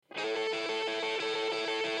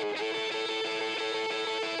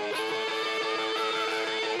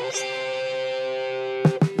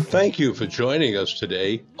Thank you for joining us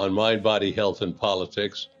today on Mind, Body, Health, and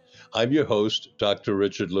Politics. I'm your host, Dr.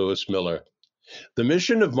 Richard Lewis Miller. The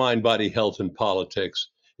mission of Mind, Body, Health, and Politics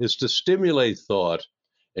is to stimulate thought,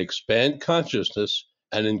 expand consciousness,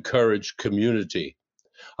 and encourage community.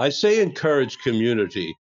 I say encourage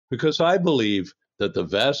community because I believe that the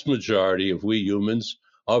vast majority of we humans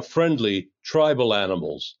are friendly tribal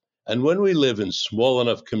animals. And when we live in small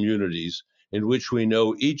enough communities in which we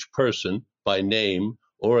know each person by name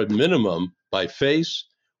or at minimum by face,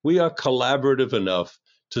 we are collaborative enough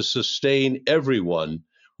to sustain everyone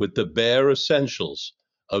with the bare essentials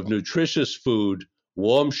of nutritious food,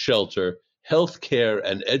 warm shelter, health care,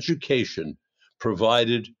 and education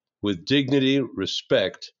provided with dignity,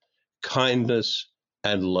 respect, kindness,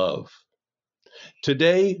 and love.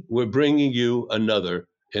 Today, we're bringing you another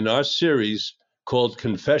in our series called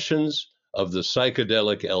Confessions of the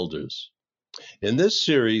Psychedelic Elders. In this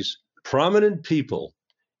series, prominent people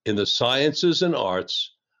in the sciences and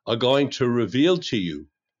arts are going to reveal to you,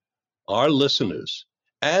 our listeners,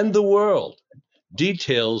 and the world,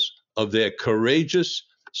 details of their courageous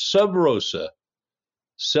sub rosa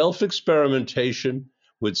self-experimentation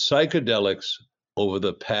with psychedelics over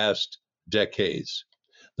the past decades.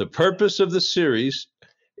 The purpose of the series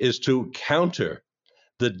is to counter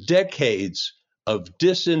the decades of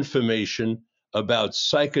disinformation about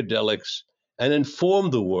psychedelics and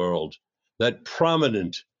inform the world that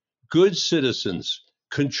prominent, good citizens,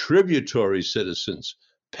 contributory citizens,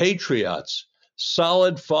 patriots,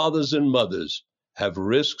 solid fathers and mothers have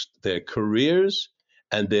risked their careers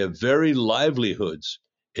and their very livelihoods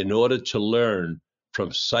in order to learn from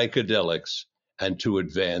psychedelics and to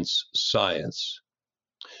advance science.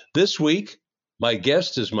 This week, my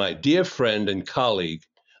guest is my dear friend and colleague,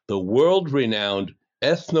 the world-renowned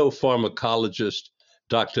ethnopharmacologist,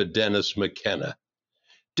 Dr. Dennis McKenna.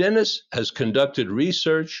 Dennis has conducted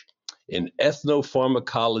research in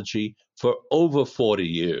ethnopharmacology for over 40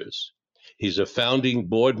 years. He's a founding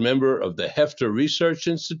board member of the Hefter Research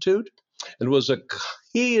Institute and was a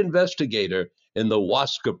key investigator in the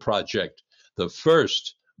Huasca Project, the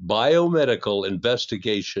first biomedical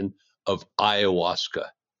investigation of ayahuasca.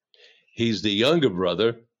 He's the younger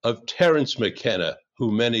brother of Terence McKenna,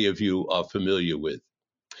 who many of you are familiar with.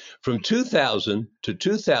 From 2000 to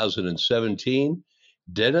 2017,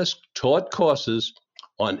 Dennis taught courses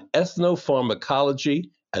on ethnopharmacology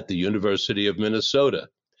at the University of Minnesota.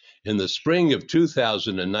 In the spring of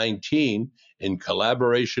 2019, in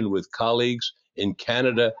collaboration with colleagues in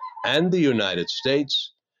Canada and the United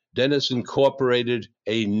States, Dennis incorporated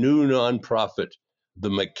a new nonprofit, the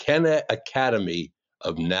McKenna Academy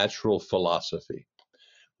of Natural Philosophy.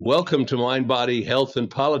 Welcome to Mind, Body, Health, and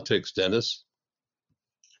Politics, Dennis.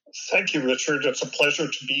 Thank you, Richard. It's a pleasure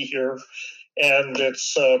to be here, and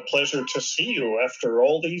it's a pleasure to see you after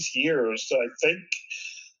all these years. I think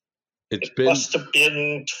it must have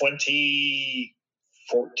been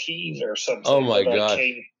 2014 or something. Oh my gosh,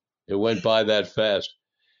 it went by that fast.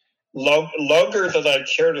 Longer than I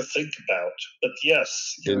care to think about, but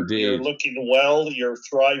yes, you're looking well, you're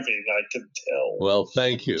thriving, I can tell. Well,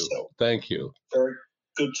 thank you. Thank you. Very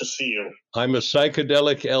good to see you. I'm a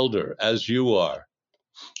psychedelic elder, as you are.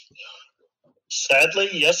 Sadly,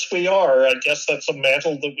 yes, we are. I guess that's a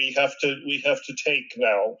mantle that we have to take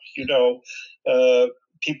now. You know,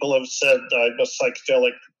 people have said I'm a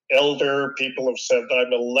psychedelic elder. People have said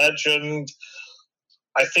I'm a legend.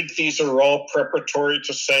 I think these are all preparatory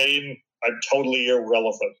to saying I'm totally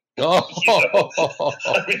irrelevant. Oh, you know?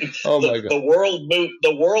 I mean, my God. The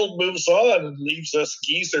world moves on and leaves us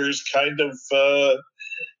geezers kind of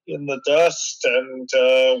in the dust and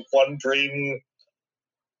wondering.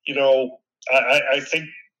 You know, I think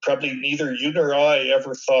probably neither you nor I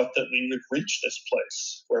ever thought that we would reach this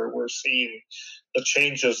place where we're seeing the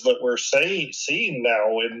changes that we're seeing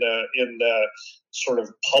now in the sort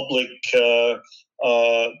of public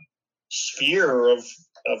sphere of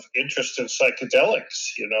interest in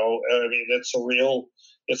psychedelics. You know, I mean,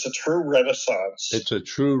 it's a true renaissance. It's a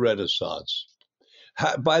true renaissance.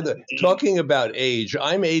 Talking about age,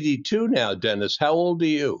 I'm 82 now, Dennis. How old are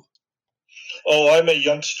you? Oh, I'm a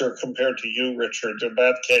youngster compared to you, Richard. In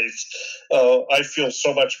that case, I feel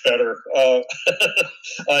so much better.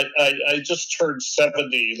 I just turned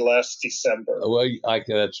 70 last December. Well,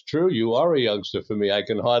 that's true. You are a youngster for me. I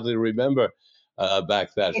can hardly remember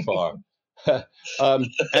back that far.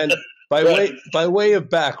 And by way of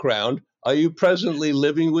background, are you presently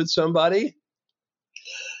living with somebody?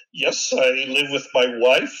 Yes, I live with my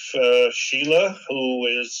wife, Sheila, who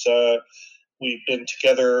is we've been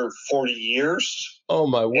together 40 years, Oh,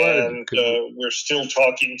 my word. and we're still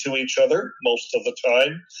talking to each other most of the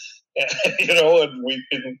time. And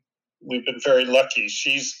we've been very lucky.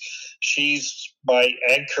 She's my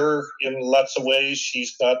anchor in lots of ways.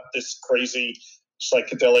 She's not this crazy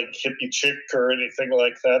psychedelic hippie chick or anything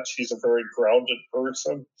like that. She's a very grounded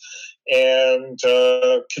person. And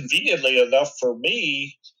conveniently enough for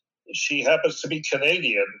me, she happens to be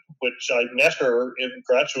Canadian, which I met her in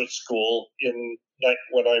graduate school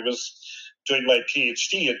when I was doing my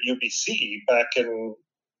PhD at UBC back in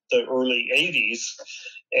the early 80s.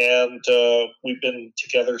 And we've been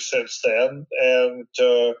together since then.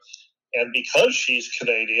 And because she's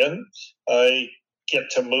Canadian, I get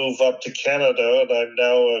to move up to Canada, and I'm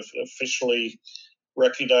now officially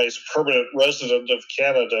recognized permanent resident of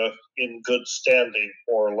Canada in good standing,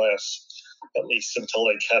 more or less, at least until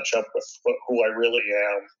they catch up with who I really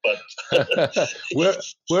am. But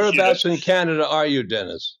whereabouts in Canada are you,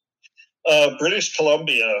 Dennis? British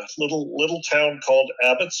Columbia, little town called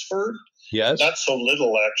Abbotsford. Yes. Not so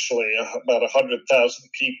little, actually. About 100,000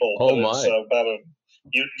 people. Oh, but my! It's about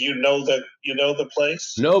you know the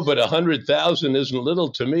place? No, but 100,000 isn't little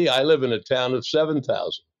to me. I live in a town of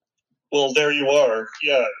 7,000. Well, there you are.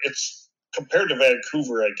 Yeah, it's compared to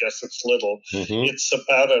Vancouver, I guess it's little. Mm-hmm. It's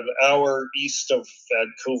about an hour east of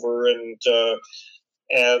Vancouver, and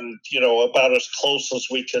about as close as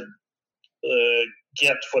we could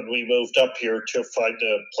get when we moved up here to find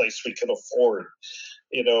a place we could afford.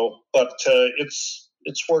 But it's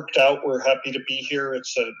worked out. We're happy to be here.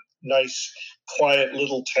 It's a nice, quiet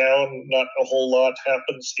little town. Not a whole lot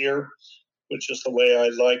happens here, which is the way I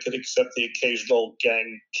like it, except the occasional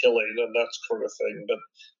gang killing and that sort of thing. But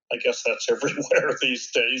I guess that's everywhere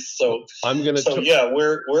these days. So yeah,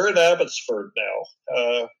 we're in Abbotsford now,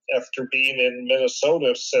 after being in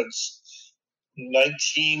Minnesota since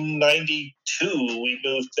 1992. We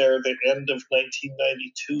moved there at the end of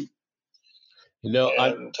 1992.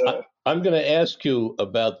 I'm going to ask you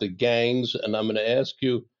about the gangs, and I'm going to ask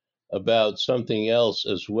you about something else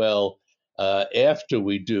as well after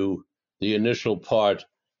we do the initial part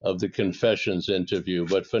of the confessions interview.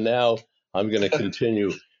 But for now, I'm going to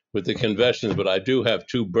continue with the confessions, but I do have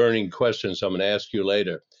two burning questions I'm going to ask you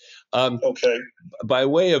later. Okay. By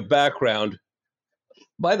way of background,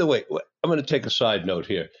 by the way, I'm going to take a side note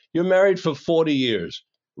here. You're married for 40 years,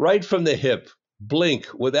 right from the hip, blink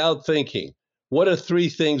without thinking. What are three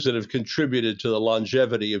things that have contributed to the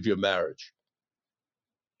longevity of your marriage?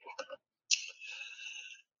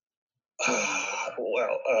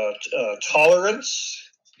 Tolerance.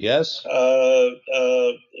 Yes.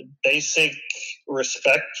 Basic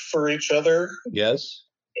respect for each other. Yes.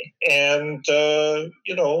 And,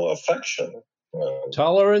 affection.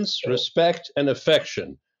 Tolerance, respect, and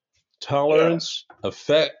affection. Tolerance,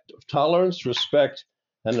 respect,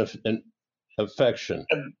 and affection.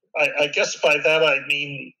 And I guess by that I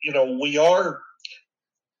mean, we are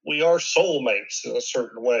soulmates in a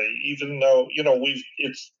certain way, even though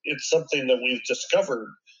it's something that we've discovered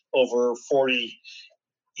over 40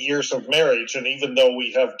 years of marriage, and even though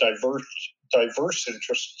we have diverse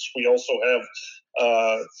interests, we also have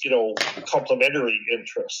complementary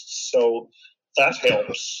interests. So that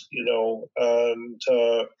helps, and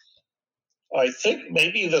I think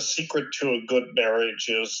maybe the secret to a good marriage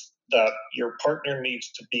is that your partner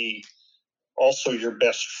needs to be also your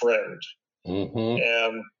best friend. Mm-hmm.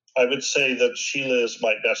 And I would say that Sheila is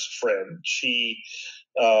my best friend.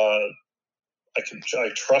 I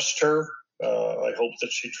trust her. I hope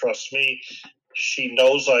that she trusts me. She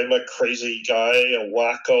knows I'm a crazy guy, a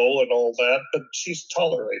wacko, and all that, but she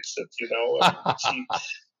tolerates it, and she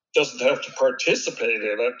doesn't have to participate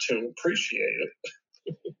in it to appreciate it.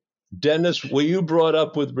 Dennis, were you brought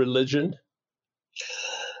up with religion?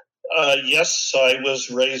 Yes, I was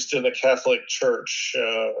raised in a Catholic church,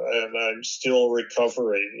 and I'm still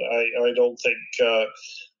recovering.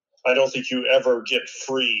 I don't think you ever get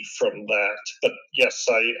free from that. But yes,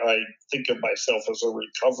 I think of myself as a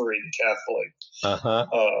recovering Catholic. Uh-huh.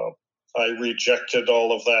 I rejected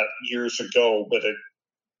all of that years ago, but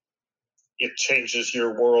it changes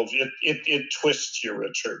your world. It twists you,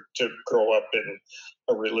 Richard, to grow up in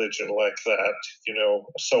a religion like that.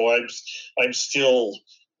 So I'm still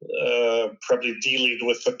probably dealing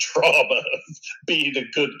with the trauma of being a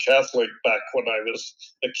good Catholic back when I was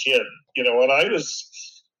a kid. And I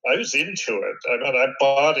was into it. I mean, I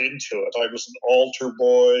bought into it. I was an altar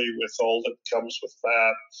boy with all that comes with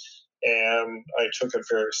that. And I took it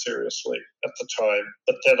very seriously at the time.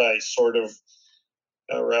 But then I sort of,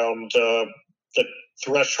 around the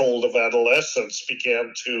threshold of adolescence,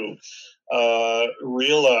 began to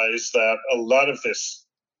realize that a lot of this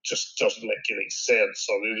just doesn't make any sense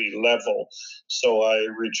on any level. So I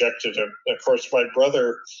rejected it. And of course, my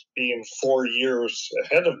brother, being 4 years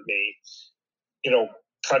ahead of me,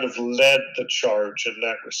 kind of led the charge in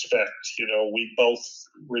that respect. We both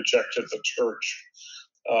rejected the church,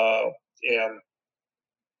 and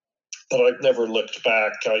but I've never looked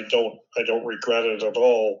back. I don't regret it at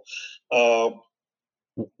all.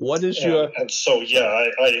 What is and so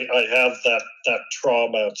I have that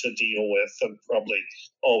trauma to deal with, and probably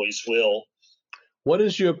always will. What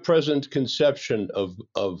is your present conception of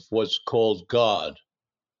what's called God?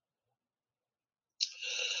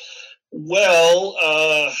 Well,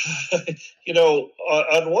 on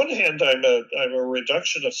one hand, I'm a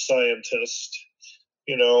reductionist scientist,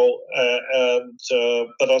 but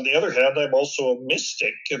on the other hand, I'm also a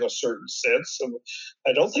mystic in a certain sense, and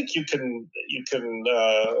I don't think you can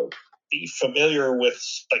be familiar with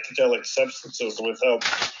psychedelic substances without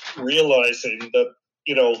realizing that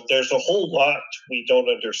there's a whole lot we don't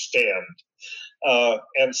understand,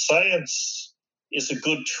 and science is a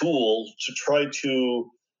good tool to try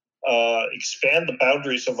to expand the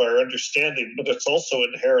boundaries of our understanding, but it's also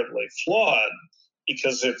inherently flawed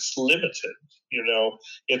because it's limited.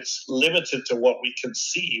 It's limited to what we can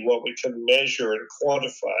see, what we can measure and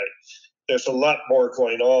quantify. There's a lot more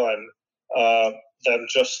going on than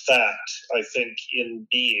just that, I think, in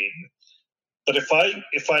being. But if I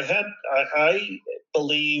had, I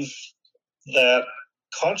believe that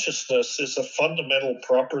consciousness is a fundamental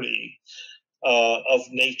property of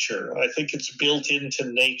nature. I think it's built into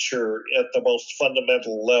nature at the most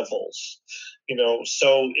fundamental levels.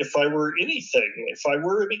 So if I were anything, if I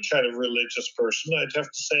were any kind of religious person, I'd have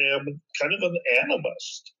to say I'm kind of an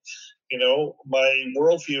animist. My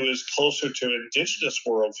worldview is closer to indigenous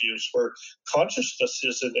worldviews where consciousness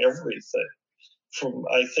is in everything. From,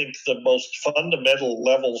 I think, the most fundamental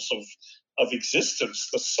levels of existence,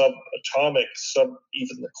 the subatomic,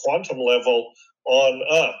 even the quantum level on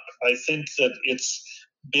up. I think that it's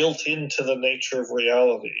built into the nature of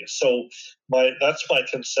reality. So that's my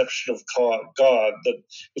conception of God, that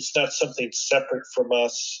it's not something separate from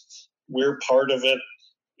us. We're part of it.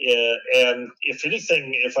 And if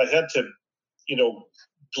anything, if I had to,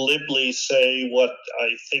 glibly say what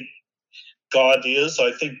I think God is,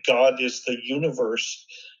 I think God is the universe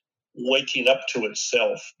waking up to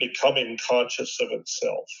itself, becoming conscious of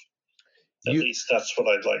itself. At least that's what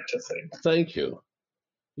I'd like to think. Thank you.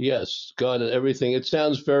 Yes, God and everything. It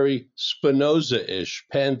sounds very Spinoza-ish,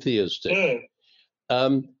 pantheistic.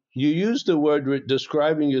 You used the word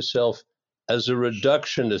describing yourself as a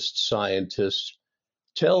reductionist scientist.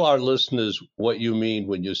 Tell our listeners what you mean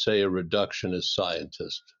when you say a reductionist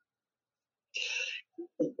scientist.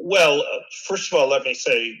 Well, first of all, let me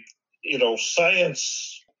say,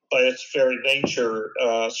 science by its very nature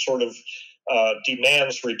sort of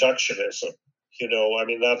demands reductionism. I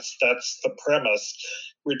mean, that's the premise.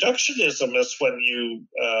 Reductionism is when you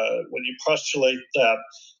postulate that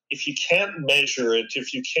if you can't measure it,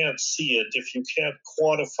 if you can't see it, if you can't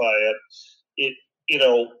quantify it,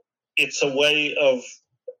 it's a way of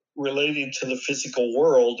relating to the physical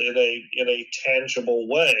world in a tangible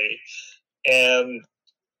way, and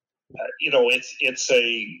it's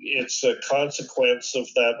a consequence of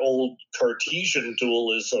that old Cartesian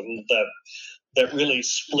dualism that really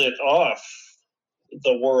split off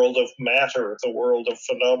the world of matter, the world of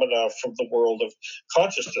phenomena, from the world of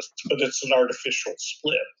consciousness. But it's an artificial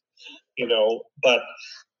split, But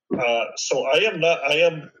so I am.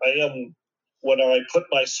 When I put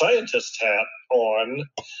my scientist hat on,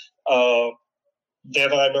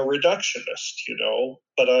 then I'm a reductionist,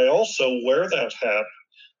 But I also wear that hat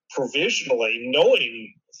provisionally,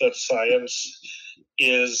 knowing that science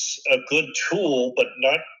is a good tool, but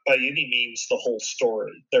not by any means the whole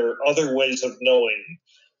story. There are other ways of knowing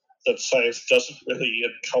that science doesn't really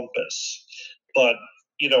encompass. But,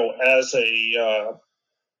 as a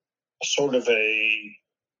sort of a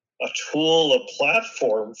tool, a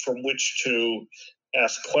platform from which to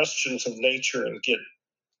ask questions of nature and get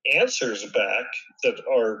answers back that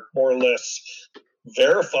are more or less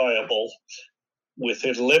verifiable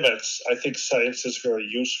within limits, I think science is very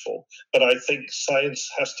useful. But I think science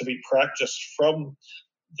has to be practiced from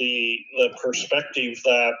the perspective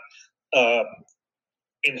that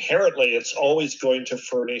inherently it's always going to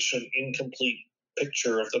furnish an incomplete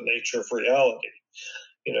picture of the nature of reality.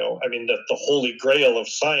 I mean, that the holy grail of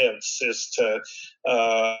science is to,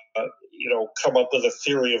 come up with a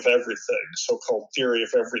theory of everything, so-called theory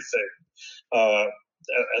of everything.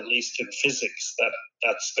 At least in physics,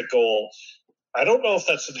 that's the goal. I don't know if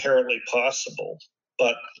that's inherently possible,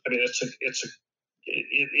 but I mean, it's a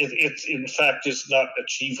it in fact is not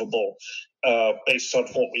achievable based on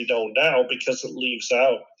what we know now, because it leaves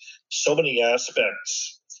out so many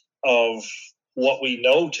aspects of what we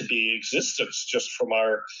know to be existence just from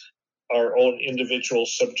our own individual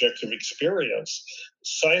subjective experience.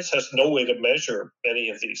 Science has no way to measure many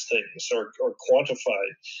of these things or quantify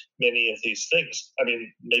many of these things. I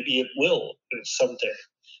mean, maybe it will someday,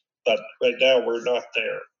 but right now we're not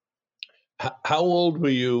there. How old were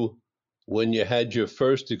you when you had your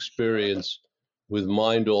first experience with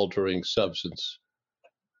mind-altering substance?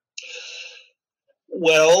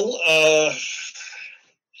 Well,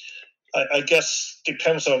 I guess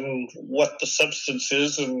depends on what the substance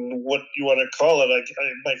is and what you want to call it.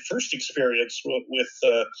 My first experience with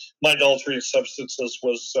mind-altering substances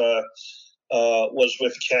was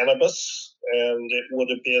with cannabis, and it would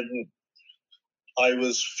have been, I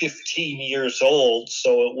was 15 years old,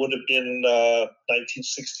 so it would have been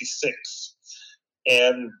 1966.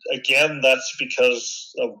 And again, that's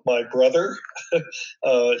because of my brother.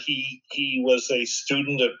 He was a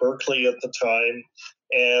student at Berkeley at the time,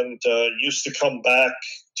 and used to come back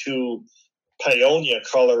to Paonia,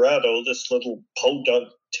 Colorado, this little podunk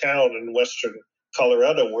town in western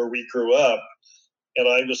Colorado where we grew up. And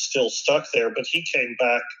I was still stuck there, but he came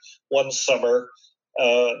back one summer,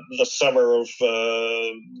 the summer of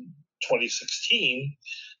 2016,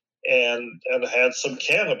 and had some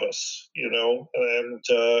cannabis, and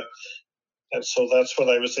so that's when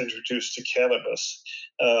I was introduced to cannabis.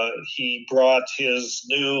 He brought his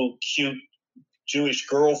new cute Jewish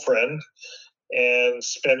girlfriend, and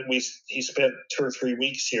he spent 2 or 3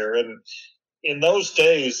 weeks here. And in those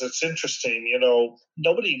days, it's interesting,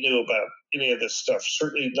 nobody knew about any of this stuff,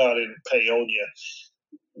 certainly not in Paonia.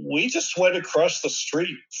 We just went across the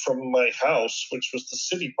street from my house, which was the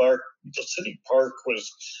city park. The city park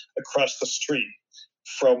was across the street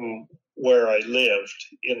from where I lived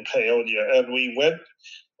in Paonia. And we went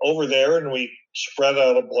over there and we spread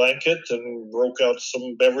out a blanket and broke out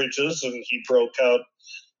some beverages, and he broke out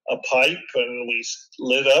a pipe, and we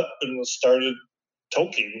lit up and started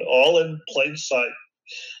toking, all in plain sight,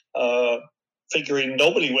 figuring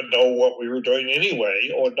nobody would know what we were doing anyway,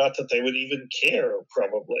 or not that they would even care,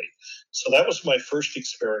 probably. So that was my first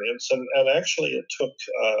experience, and actually it took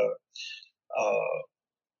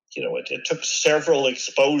it took several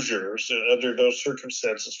exposures under those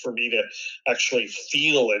circumstances for me to actually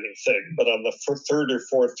feel anything. But on the third or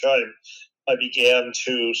fourth time, I began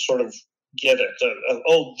to sort of get it.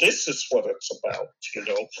 Oh, this is what it's about.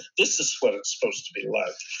 This is what it's supposed to be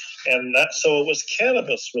like. And so it was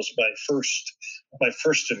cannabis was my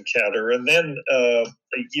first encounter. And then a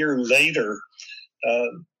year later,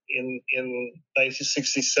 in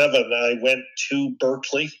 1967, I went to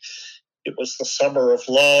Berkeley. It was the summer of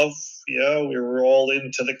love. Yeah, we were all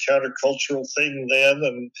into the countercultural thing then,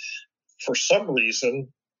 and for some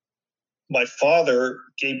reason, my father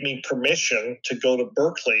gave me permission to go to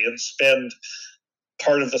Berkeley and spend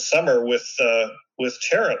part of the summer with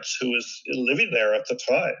Terrence, who was living there at the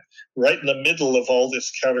time, right in the middle of all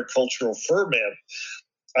this countercultural ferment.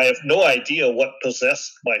 I have no idea what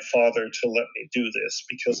possessed my father to let me do this,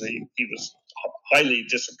 because he was highly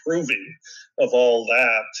disapproving of all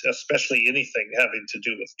that, especially anything having to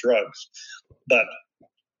do with drugs. But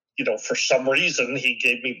for some reason, he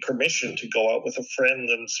gave me permission to go out with a friend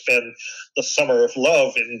and spend the summer of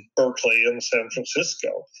love in Berkeley and San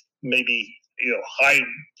Francisco. Maybe, I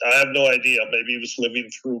have no idea. Maybe he was living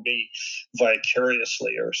through me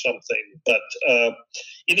vicariously or something. But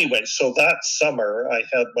anyway, so that summer, I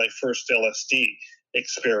had my first LSD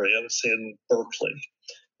experience in Berkeley,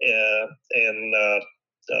 and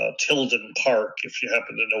Tilden Park, if you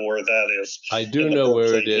happen to know where that is. I do know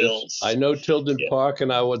where it is. I know Tilden Park,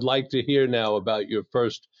 and I would like to hear now about your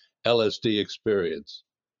first LSD experience.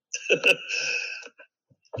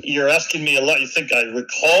 You're asking me a lot. You think I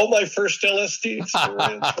recall my first LSD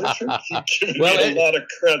experience? You give me a lot of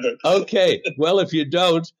credit. Okay. Well, if you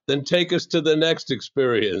don't, then take us to the next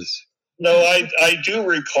experience. No, I do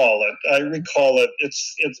recall it. I recall it.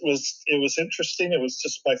 It was interesting. It was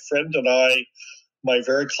just my friend and I, my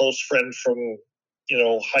very close friend from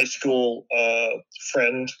high school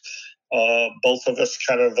friend. Both of us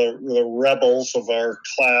kind of the rebels of our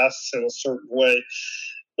class in a certain way.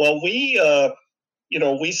 Well, we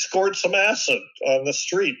scored some acid on the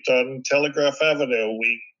street on Telegraph Avenue.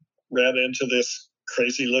 We ran into this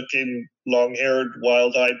crazy-looking, long-haired,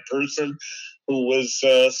 wild-eyed person who was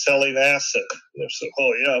selling acid. And I said,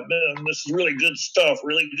 "Oh yeah, man, this is really good stuff,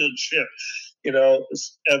 really good shit."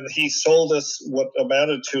 And he sold us what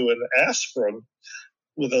amounted to an aspirin,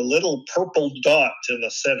 with a little purple dot in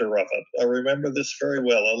the center of it. I remember this very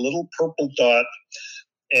well, a little purple dot.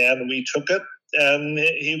 And we took it, and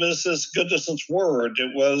he was as good as his word.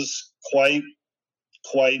 It was quite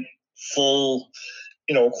full,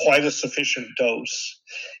 quite a sufficient dose.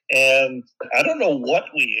 And I don't know what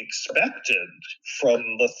we expected from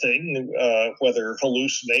the thing, whether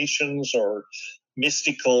hallucinations or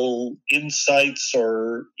mystical insights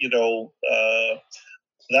or,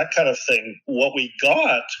 that kind of thing. What we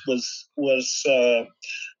got was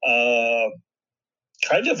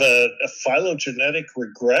kind of a phylogenetic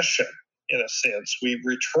regression, in a sense. We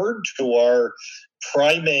returned to our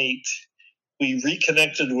primate, we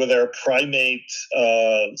reconnected with our primate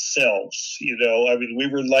selves. We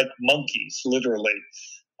were like monkeys, literally,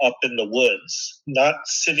 up in the woods, not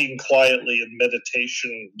sitting quietly in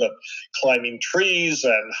meditation, but climbing trees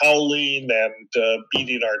and howling and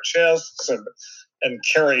beating our chests and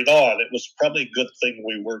carried on. It was probably a good thing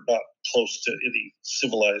we were not close to any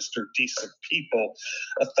civilized or decent people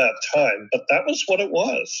at that time. But that was what it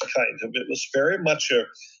was, kind of. It was very much a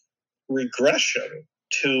regression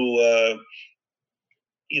to,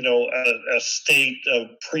 a state, a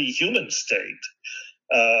pre-human state.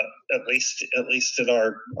 At least in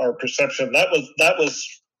our perception. That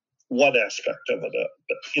was one aspect of it.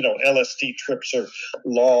 But LSD trips are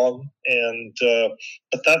long, and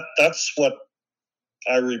but that's what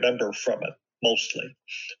I remember from it mostly,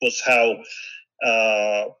 was how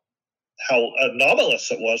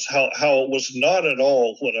anomalous it was, how it was not at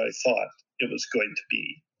all what I thought it was going to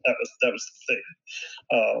be. That was the thing.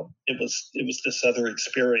 It was this other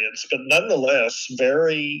experience, but nonetheless,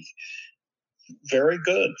 very, very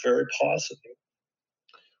good, very positive.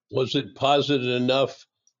 Was it positive enough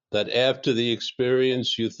that after the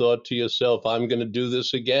experience you thought to yourself, I'm going to do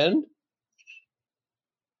this again?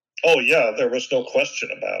 Oh yeah, there was no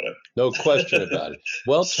question about it. No question about it.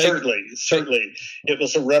 Well, certainly, it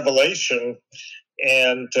was a revelation,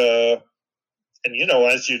 and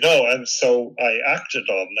as you know, and so I acted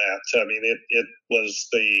on that. I mean, it was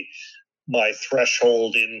my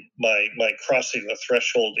threshold in my crossing the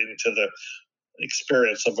threshold into the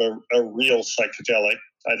experience of a real psychedelic.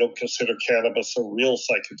 I don't consider cannabis a real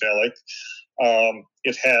psychedelic.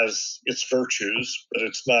 It has its virtues, but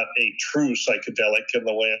it's not a true psychedelic in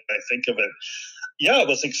the way I think of it. Yeah, it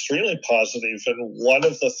was extremely positive, and one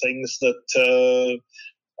of the things that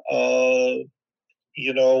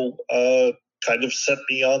kind of set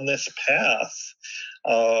me on this path.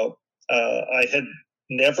 I had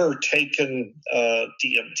never taken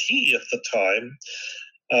DMT at the time,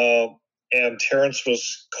 and Terence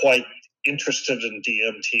was quite interested in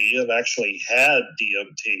DMT and actually had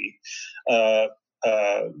DMT,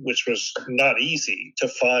 which was not easy to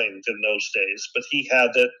find in those days, but he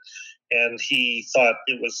had it, and he thought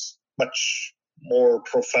it was much more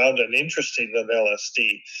profound and interesting than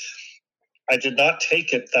LSD. I did not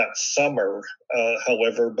take it that summer,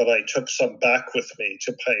 however, but I took some back with me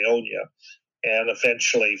to Paonia, and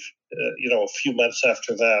eventually, a few months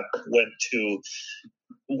after that,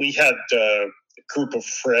 we had a group of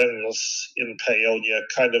friends in Paonia,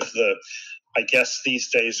 kind of I guess these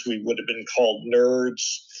days we would have been called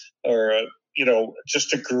nerds, or,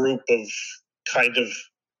 just a group of kind of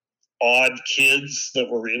odd kids that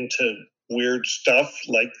were into weird stuff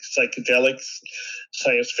like psychedelics,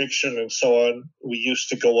 science fiction, and so on. We used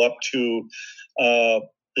to go up to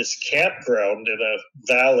this campground in a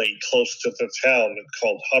valley close to the town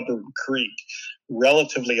called Hubbard Creek,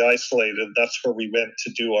 relatively isolated. That's where we went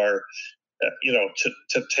to do our,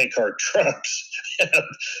 to take our drugs.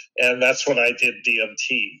 And that's when I did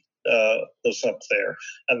DMT, was up there.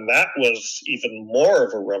 And that was even more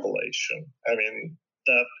of a revelation. I mean,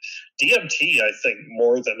 that DMT, I think,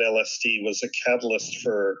 more than LSD, was a catalyst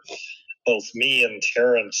for both me and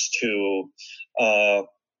Terence to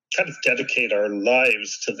kind of dedicate our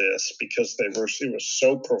lives to this, because it was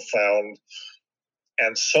so profound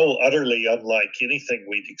and so utterly unlike anything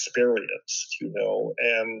we'd experienced,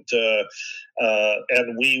 and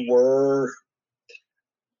we were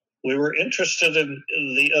interested in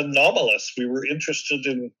the anomalous. We were interested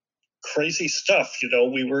in crazy stuff.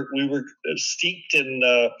 We were steeped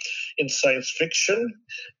in science fiction,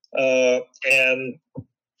 and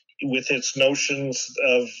with its notions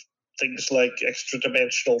of things like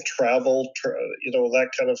extra-dimensional travel, that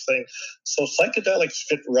kind of thing. So psychedelics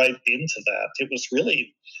fit right into that. It was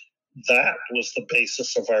really, that was the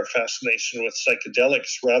basis of our fascination with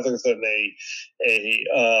psychedelics, rather than a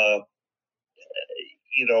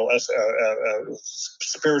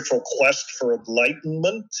spiritual quest for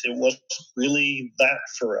enlightenment. It wasn't really that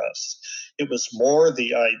for us. It was more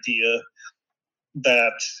the idea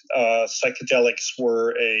that psychedelics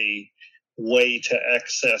were a way to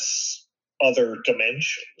access other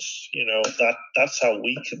dimensions. That's how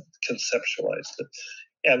we conceptualized it.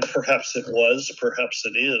 And perhaps it was, perhaps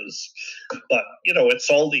it is. But, it's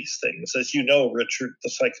all these things. As you know, Richard, the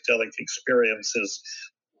psychedelic experience is,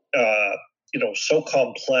 so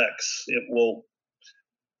complex.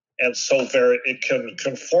 And so it can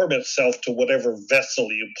conform itself to whatever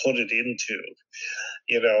vessel you put it into.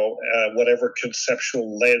 Whatever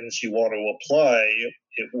conceptual lens you want to apply,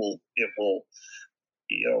 it will,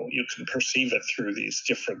 you can perceive it through these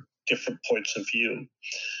different points of view.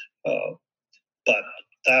 But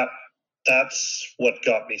that's what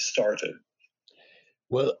got me started.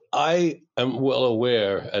 Well, I am well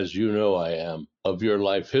aware, as you know I am, of your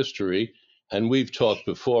life history, and we've talked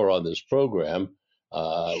before on this program.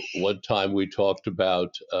 One time we talked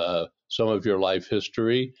about some of your life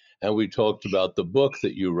history, and we talked about the book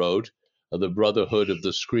that you wrote, The Brotherhood of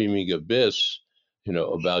the Screaming Abyss,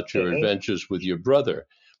 about your adventures with your brother.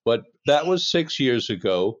 But that was 6 years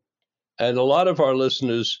ago, and a lot of our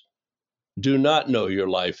listeners do not know your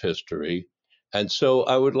life history. And so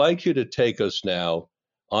I would like you to take us now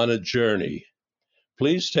on a journey.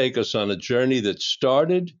 Please take us on a journey that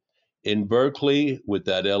started in Berkeley with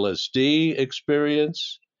that LSD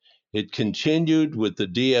experience. It continued with the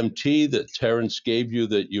DMT that Terence gave you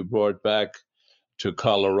that you brought back to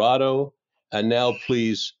Colorado. And now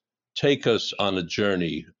please take us on a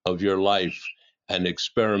journey of your life and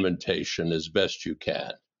experimentation as best you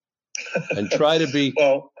can. And try to be,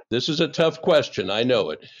 this is a tough question, I know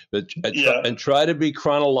it, but try to be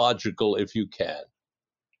chronological if you can.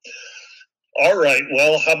 All right.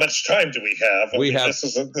 Well, how much time do we have?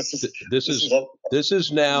 This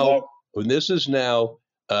is now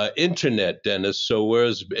internet, Dennis. So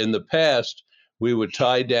whereas in the past we would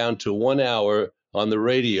tie down to 1 hour on the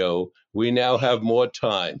radio, we now have more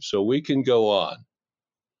time, so we can go on.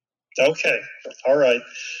 Okay. All right.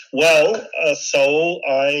 Well, so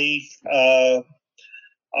I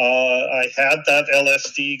had that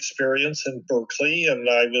LSD experience in Berkeley, and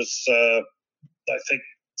I was, I think,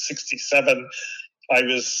 67. I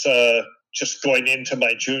was just going into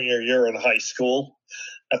my junior year in high school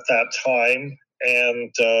at that time,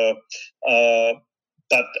 and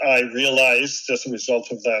but I realized as a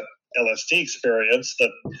result of that LSD experience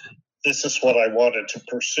that this is what I wanted to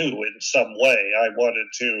pursue in some way. I wanted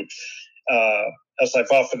to, as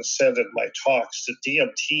I've often said in my talks, the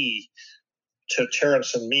DMT, to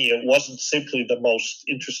Terence and me, it wasn't simply the most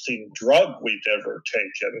interesting drug we'd ever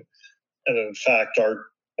taken. And in fact, our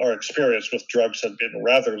experience with drugs had been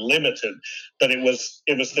rather limited, but it was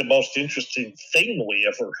the most interesting thing we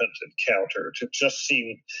ever had encountered. It just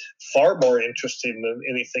seemed far more interesting than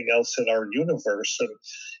anything else in our universe.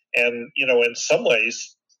 And in some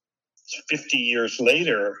ways, 50 years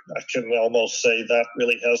later, I can almost say that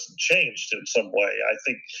really hasn't changed in some way. I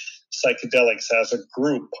think psychedelics as a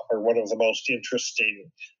group are one of the most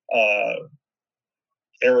interesting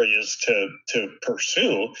areas to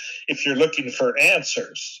pursue if you're looking for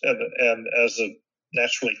answers. And as a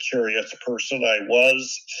naturally curious person, I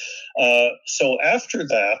was. So after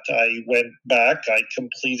that, I went back. I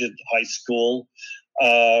completed high school.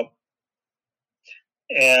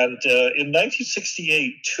 And in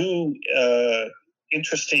 1968, two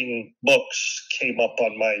interesting books came up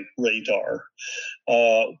on my radar.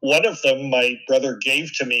 One of them my brother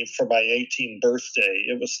gave to me for my 18th birthday.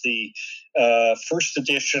 It was the first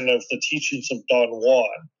edition of the Teachings of Don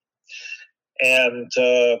Juan. And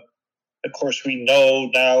of course, we know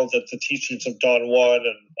now that the Teachings of Don Juan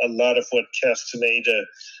and a lot of what Castaneda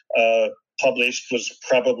published was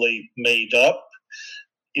probably made up.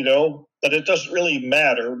 But it doesn't really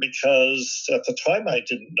matter because at the time I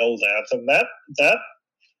didn't know that. And that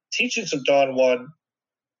Teachings of Don Juan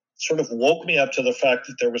sort of woke me up to the fact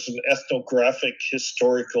that there was an ethnographic,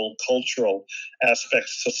 historical, cultural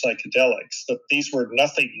aspects to psychedelics, that these were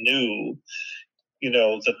nothing new,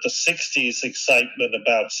 that the 60s excitement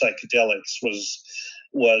about psychedelics was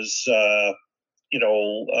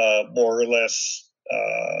more or less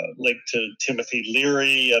linked to Timothy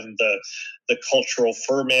Leary and the cultural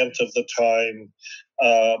ferment of the time.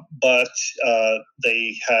 But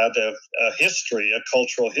they had a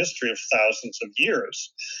cultural history of thousands of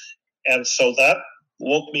years. And so that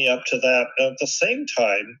woke me up to that. And at the same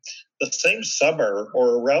time, the same summer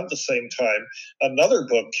or around the same time, another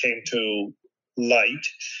book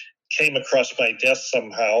came across my desk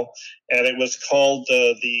somehow, and it was called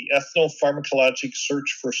The Ethnopharmacologic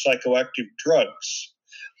Search for Psychoactive Drugs.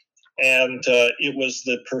 And it was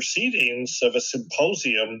the proceedings of a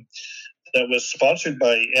symposium that was sponsored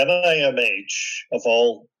by NIMH, of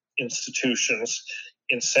all institutions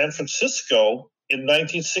in San Francisco in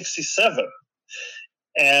 1967.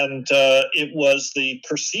 And it was the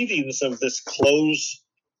proceedings of this closed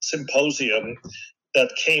symposium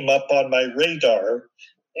that came up on my radar.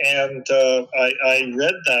 And I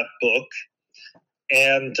read that book,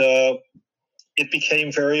 and it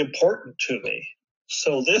became very important to me.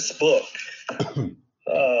 So this book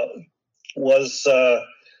was,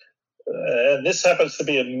 and this happens to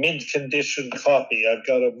be a mint-condition copy. I've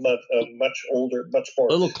got a much older, much more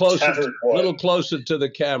tattered one. A little closer to the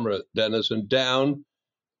camera, Dennis, and down.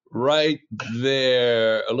 Right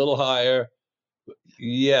there, a little higher.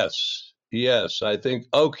 Yes, I think,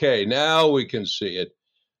 okay, now we can see it.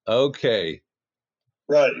 Okay.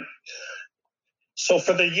 Right. So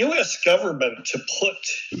for the U.S. government to put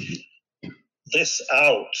this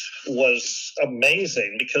out was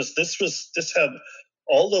amazing, because this had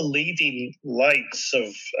all the leading lights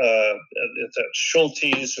of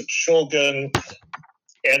Schultes and Shulgin,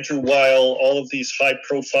 Andrew Weil, all of these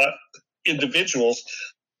high-profile individuals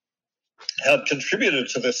had contributed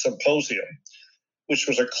to this symposium, which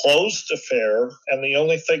was a closed affair, and the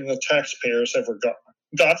only thing the taxpayers ever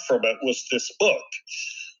got from it was this book.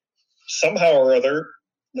 Somehow or other,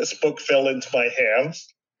 this book fell into my hands,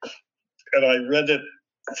 and I read it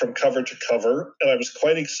from cover to cover, and I was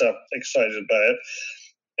quite excited by it.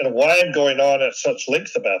 And why I'm going on at such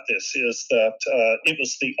length about this is that it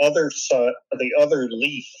was the other side, the other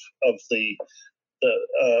leaf of the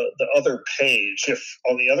other page. If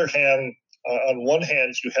on the other hand, on one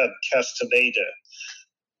hand, you had Castaneda,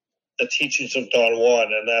 the teachings of Don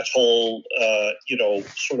Juan, and that whole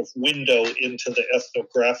sort of window into the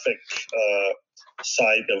ethnographic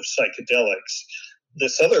side of psychedelics.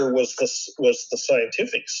 This other was the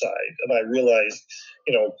scientific side, and I realized,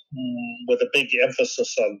 with a big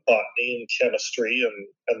emphasis on botany and chemistry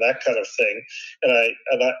and that kind of thing, and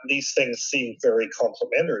these things seemed very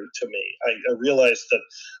complementary to me. I realized that,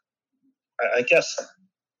 I guess,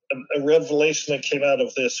 a revelation that came out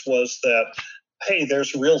of this was that, hey,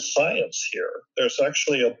 there's real science here. There's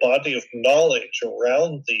actually a body of knowledge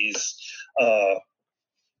around these,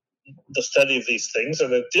 the study of these things,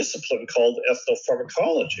 and a discipline called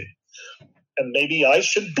ethnopharmacology. And maybe I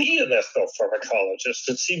should be an ethnopharmacologist.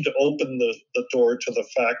 It seemed to open the door to the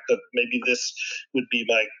fact that maybe this would be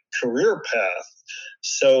my career path.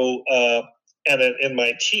 So, and in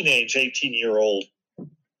my teenage 18-year-old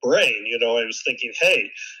brain, I was thinking,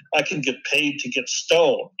 hey, I can get paid to get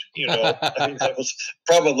stoned. I mean, that was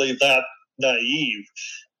probably that naive.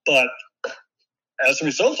 But as a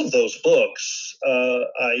result of those books,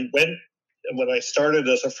 I went, when I started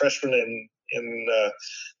as a freshman in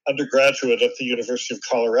undergraduate at the University of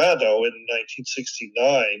Colorado in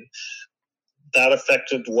 1969, that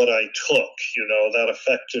affected what I took. That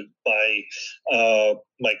affected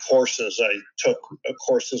my courses. I took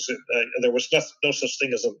courses. There was no such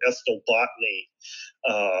thing as an ethnobotany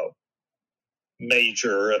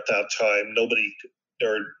major at that time. Nobody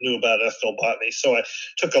knew about ethnobotany. So I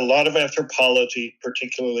took a lot of anthropology,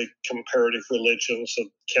 particularly comparative religions, and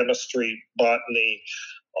chemistry, botany,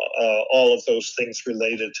 all of those things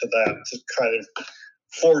related to that, to kind of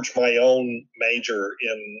forge my own major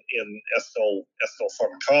in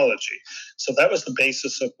ethnopharmacology. So that was the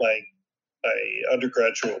basis of my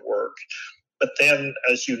undergraduate work. But then,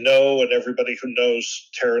 as you know, and everybody who knows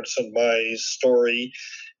Terence and my story,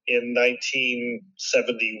 in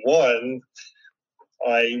 1971,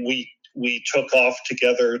 we took off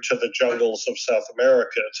together to the jungles of South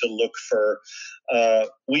America to look for,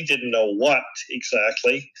 we didn't know what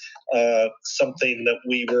exactly, something that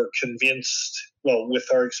we were convinced, well,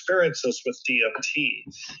 with our experiences with DMT,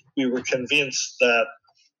 we were convinced that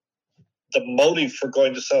the motive for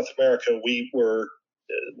going to South America,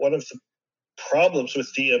 one of the problems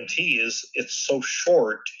with DMT is it's so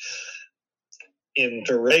short in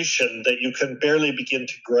duration that you can barely begin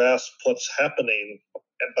to grasp what's happening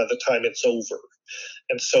by the time it's over.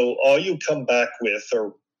 And so all you come back with,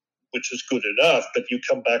 or which is good enough, but you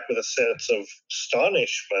come back with a sense of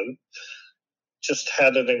astonishment, just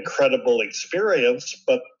had an incredible experience,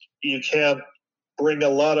 but you can't bring a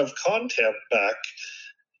lot of content back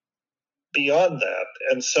beyond that.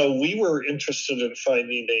 And so we were interested in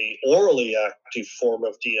finding a orally active form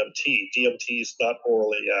of DMT. DMT is not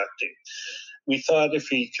orally active. We thought if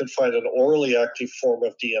we could find an orally active form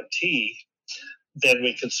of DMT, then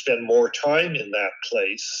we could spend more time in that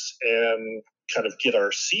place and kind of get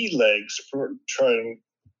our sea legs for trying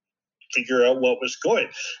to figure out what was going.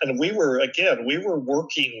 And we were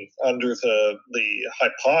working under the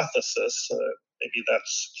hypothesis, maybe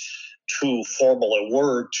that's too formal a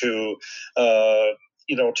word to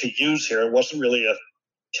use here. It wasn't really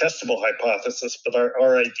testable hypothesis, but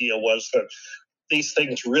our idea was that these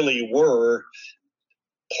things really were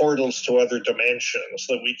portals to other dimensions,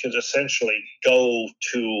 that we could essentially go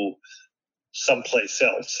to someplace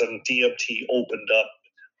else, and DMT opened up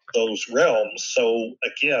those realms. So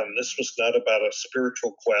again, this was not about a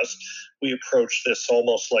spiritual quest. We approached this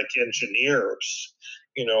almost like engineers.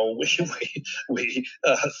 You know, we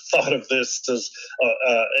thought of this as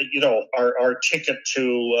our ticket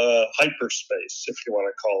to hyperspace, if you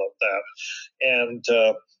want to call it that. And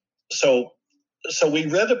so we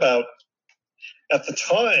read about, at the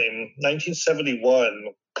time,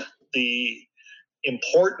 1971, the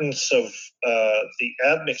importance of the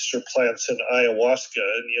admixture plants in ayahuasca.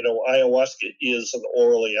 And, you know, ayahuasca is an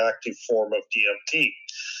orally active form of DMT.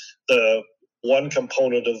 The one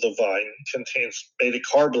component of the vine contains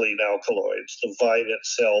beta-carboline alkaloids, the vine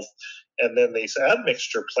itself, and then these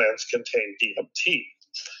admixture plants contain DMT.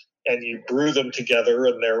 And you brew them together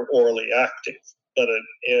and they're orally active. But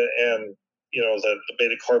the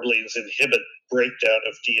beta-carbolines inhibit breakdown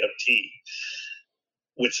of DMT,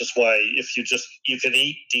 which is why if you can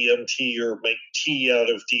eat DMT or make tea out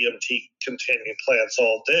of DMT containing plants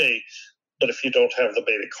all day, but if you don't have the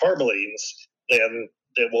beta-carbolines, then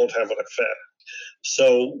it won't have an effect.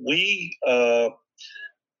 So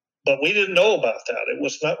but we didn't know about that. It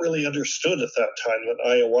was not really understood at that time that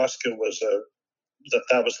ayahuasca was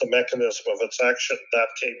that was the mechanism of its action. That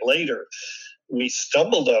came later. We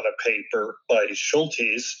stumbled on a paper by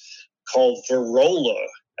Schultes called Virola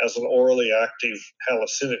as an orally active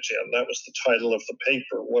hallucinogen. That was the title of the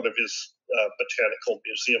paper, one of his Botanical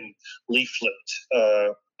Museum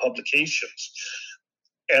leaflet publications.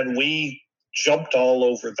 And we jumped all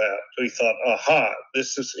over that. We thought, aha,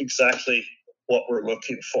 this is exactly what we're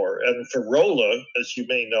looking for. And Virola, as you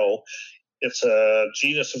may know, it's a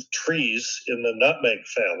genus of trees in the nutmeg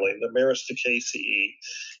family, the Myristicaceae,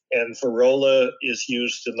 and Virola is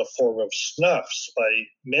used in the form of snuffs by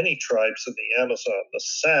many tribes in the Amazon. The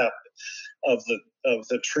sap of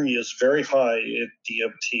the tree is very high in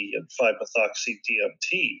DMT and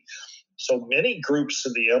 5-methoxy-DMT. So many groups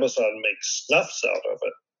in the Amazon make snuffs out of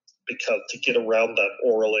it because to get around that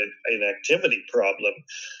oral inactivity problem.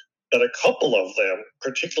 But a couple of them,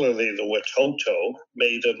 particularly the Watoto,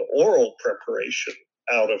 made an oral preparation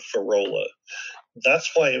out of Virola. That's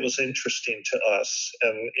why it was interesting to us.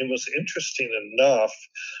 And it was interesting enough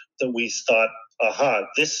that we thought, aha,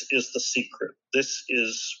 this is the secret.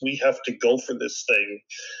 We have to go for this thing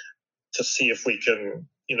to see if we can,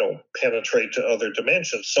 penetrate to other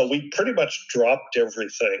dimensions. So we pretty much dropped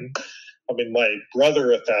everything. I mean, my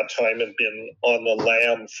brother at that time had been on the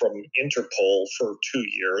lam from Interpol for 2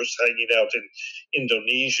 years, hanging out in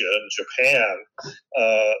Indonesia and Japan,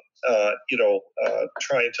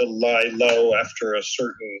 trying to lie low after a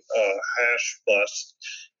certain hash bust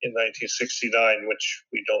in 1969, which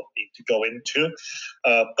we don't need to go into.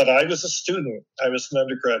 But I was a student. I was an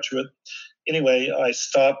undergraduate. Anyway, I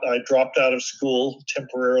dropped out of school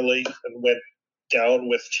temporarily and went down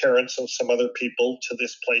with Terrence and some other people to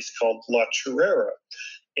this place called La Chorrera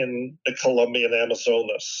in the Colombian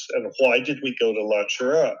Amazonas. And why did we go to La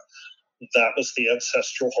Chorrera? That was the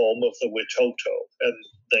ancestral home of the Watoto, and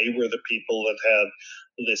they were the people that had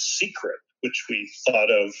this secret, which we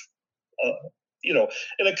thought of, in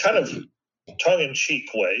a kind of tongue-in-cheek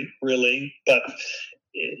way, really, but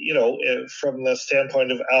from the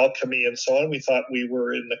standpoint of alchemy and so on, we thought we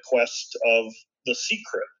were in the quest of the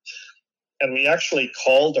secret. And we actually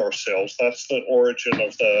called ourselves, that's the origin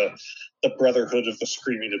of the Brotherhood of the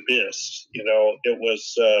Screaming Abyss. It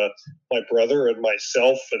was my brother and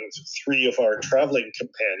myself and 3 of our traveling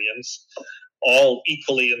companions, all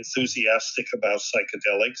equally enthusiastic about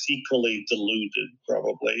psychedelics, equally deluded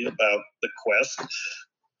probably about the quest.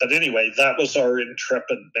 But anyway, that was our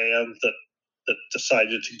intrepid band that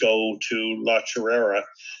decided to go to La Chorrera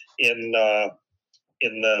in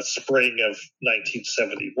the spring of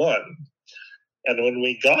 1971. And when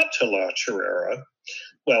we got to La Chorrera,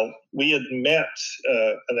 well, we had met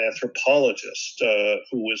an anthropologist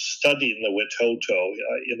who was studying the Watoto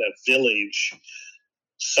in a village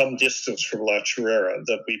some distance from La Chorrera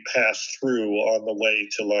that we passed through on the way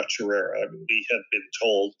to La Chorrera. I mean, we had been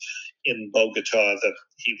told in Bogota that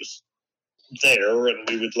he was there and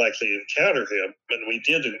we would likely encounter him, and we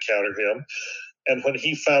did encounter him. And when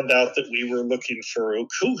he found out that we were looking for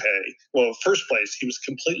Ukuhe, well, in the first place, he was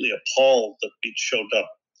completely appalled that we'd showed up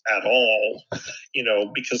at all,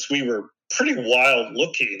 because we were pretty wild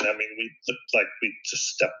looking. I mean, we looked like we just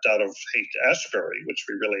stepped out of Haight-Ashbury, which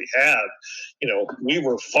we really had. We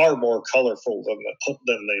were far more colorful than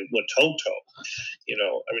the Watoto.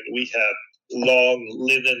 I mean, we had long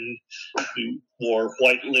linen. We wore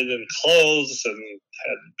white linen clothes and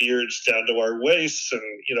had beards down to our waists, and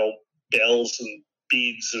bells and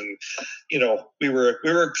beads, and we were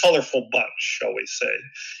a colorful bunch, shall we say.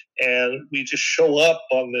 And we just show up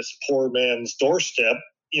on this poor man's doorstep,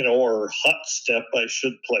 or hut step, I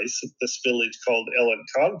should place, at this village called El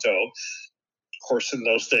Encanto. Of course, in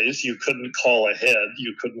those days, you couldn't call ahead,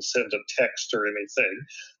 you couldn't send a text or anything.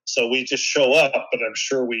 So we just show up, and I'm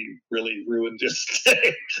sure we really ruined his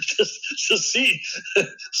day to see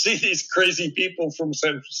these crazy people from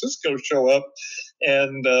San Francisco show up.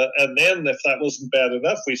 And then, if that wasn't bad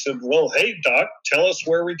enough, we said, well, hey, Doc, tell us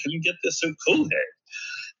where we can get this ukuhe.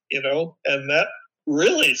 And that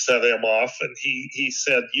really set him off. And he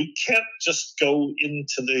said, you can't just go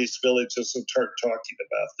into these villages and start talking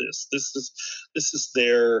about this. This is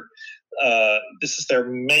their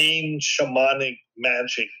main shamanic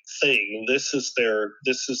magic thing. This is their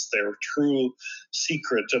true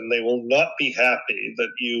secret, and they will not be happy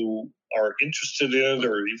that you are interested in it,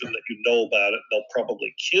 or even that you know about it. They'll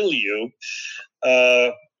probably kill you.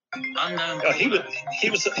 He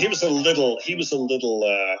was a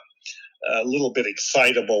little bit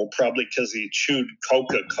excitable, probably because he chewed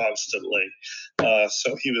coca constantly.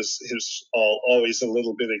 So he was always a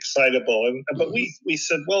little bit excitable. But we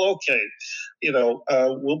said, well, okay,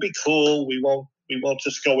 we'll be cool. We won't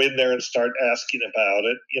just go in there and start asking about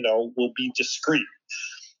it. We'll be discreet.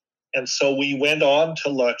 And so we went on to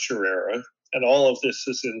La Chorrera, and all of this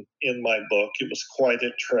is in my book. It was quite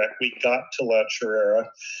a trek. We got to La Chorrera,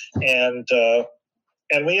 and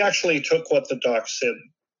we actually took what the doc said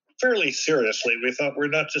fairly seriously. We thought, we're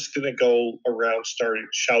not just going to go around starting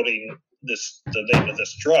shouting the name of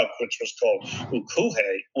this drug, which was called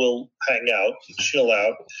ukuhe. We'll hang out, chill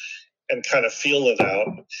out, and kind of feel it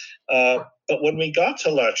out. But when we got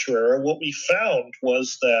to La Chorrera, what we found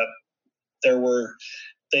was that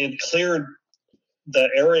they had cleared the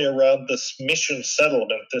area around this mission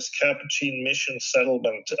settlement, this Capuchin mission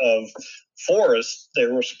settlement of forest.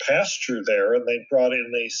 There was pasture there, and they brought in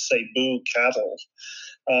these Cebu cattle.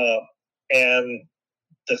 And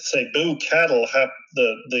the Cebu cattle,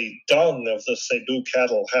 the dung of the Cebu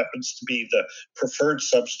cattle happens to be the preferred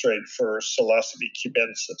substrate for Psilocybe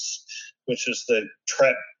cubensis, which is the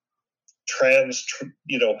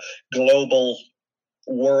global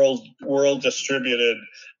world distributed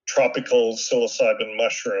tropical psilocybin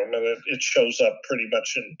mushroom, and it shows up pretty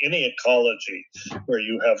much in any ecology where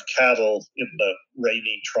you have cattle in the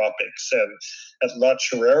rainy tropics. And at La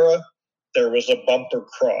Chorrera, there was a bumper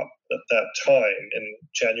crop at that time in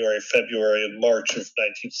January, February, and March of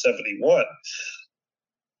 1971.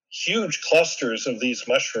 Huge clusters of these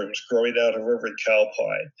mushrooms growing out of every cow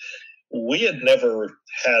pie. We had never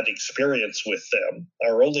had experience with them.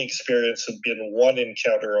 Our only experience had been one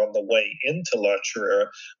encounter on the way into La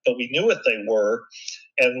Chorrera, but we knew what they were,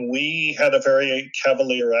 and we had a very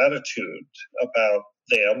cavalier attitude about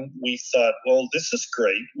them. We thought, well, this is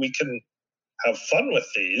great. We can have fun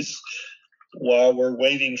with these while we're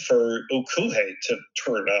waiting for ukuhe to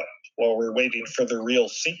turn up, while we're waiting for the real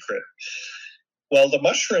secret. Well, the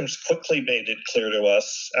mushrooms quickly made it clear to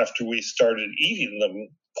us, after we started eating them,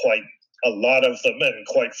 quite a lot of them and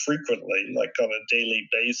quite frequently, like on a daily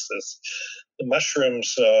basis, the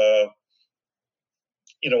mushrooms,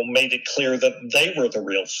 made it clear that they were the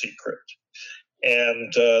real secret.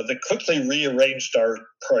 And they quickly rearranged our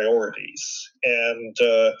priorities. And,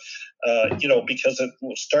 because it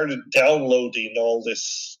started downloading all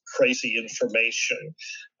this crazy information,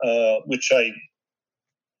 which I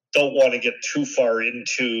don't want to get too far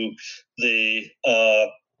into the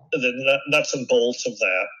nuts and bolts of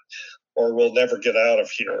that, or we'll never get out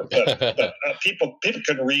of here. But people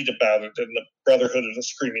can read about it in the Brotherhood of the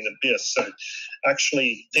Screaming Abyss. And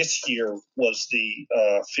actually, this year was the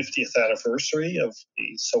 50th anniversary of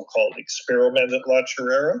the so-called experiment at La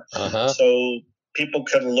Chorrera. Uh-huh. So people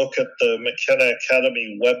can look at the McKenna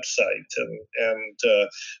Academy website, and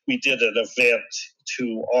we did an event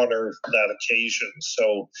to honor that occasion.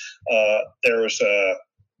 So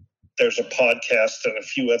there's a podcast and a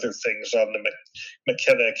few other things on the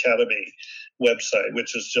McKenna Academy website,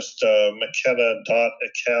 which is just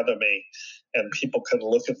mckenna.academy, and people can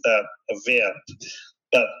look at that event.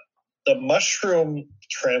 But the mushroom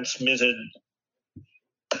transmitted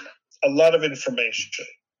a lot of information,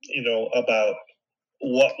 about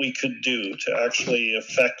what we could do to actually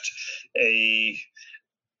affect a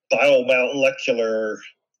biomolecular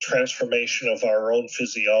transformation of our own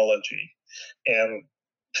physiology, and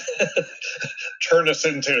turn us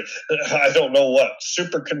into, I don't know what,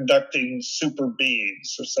 superconducting super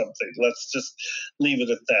beings or something. Let's just leave it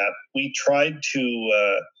at that. We tried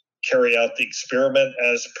to carry out the experiment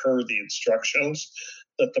as per the instructions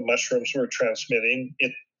that the mushrooms were transmitting.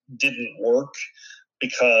 It didn't work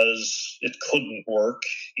because it couldn't work,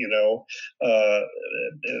 it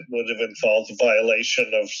would have involved a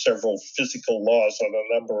violation of several physical laws on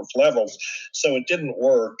a number of levels. So it didn't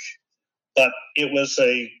work, but it was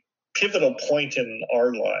a pivotal point in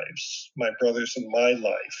our lives, my brother's and my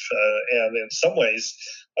life, and in some ways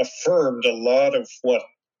affirmed a lot of what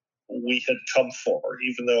we had come for,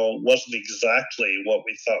 even though it wasn't exactly what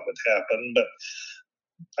we thought would happen. But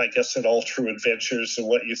I guess in all true adventures, and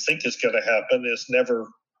what you think is going to happen is never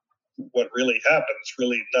what really happens,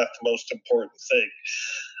 really not the most important thing.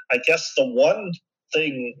 I guess the one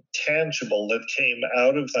thing tangible that came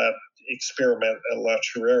out of that experiment at La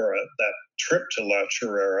Chorrera, that trip to La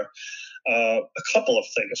Chorrera, a couple of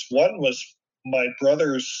things. One was my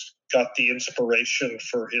brother's got the inspiration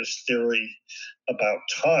for his theory about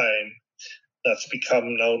time that's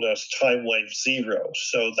become known as time wave zero.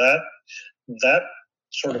 So that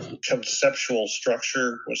sort of conceptual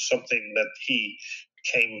structure was something that he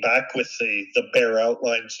came back with the bare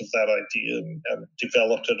outlines of that idea and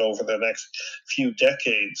developed it over the next few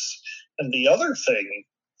decades. And the other thing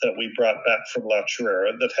that we brought back from La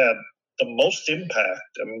Chorrera that had the most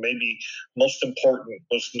impact and maybe most important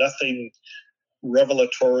was nothing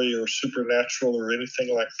revelatory or supernatural or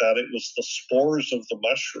anything like that. It was the spores of the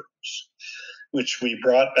mushrooms, which we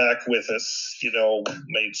brought back with us,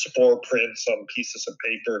 made spore prints on pieces of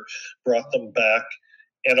paper, brought them back.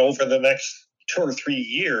 And over the next 2 or 3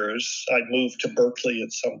 years, I moved to Berkeley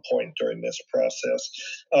at some point during this process.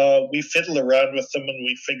 We fiddled around with them and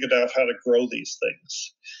we figured out how to grow these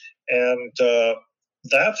things. And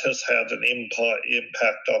that has had an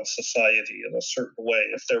impact on society in a certain way.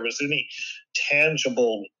 If there was any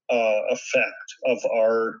tangible effect of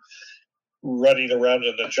our running around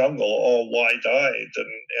in the jungle all wide-eyed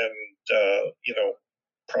and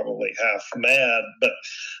probably half mad, but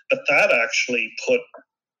that actually put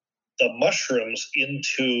the mushrooms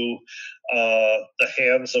into the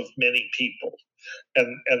hands of many people.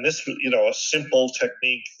 And this, a simple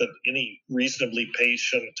technique that any reasonably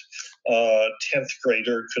patient 10th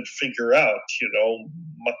grader could figure out,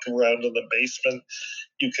 muck around in the basement.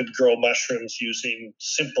 You could grow mushrooms using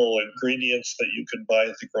simple ingredients that you could buy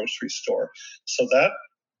at the grocery store. So that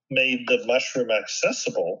made the mushroom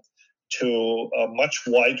accessible to a much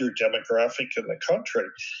wider demographic in the country.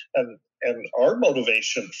 And our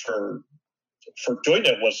motivation for doing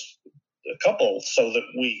it was a couple, so that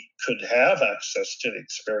we could have access to the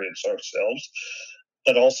experience ourselves,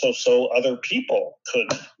 but also so other people could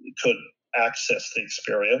access the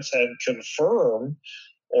experience and confirm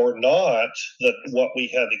or not that what we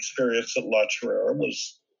had experienced at La Chorrera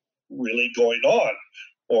was really going on,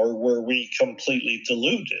 or were we completely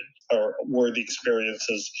deluded, or were the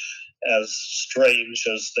experiences as strange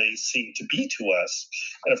as they seem to be to us?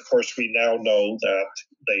 And of course, we now know that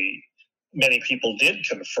many people did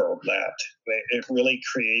confirm that. It really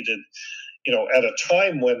created, at a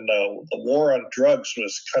time when the war on drugs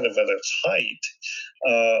was kind of at its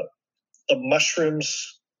height, the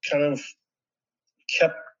mushrooms kind of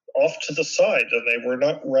kept off to the side, and they were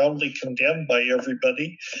not roundly condemned by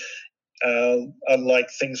everybody, unlike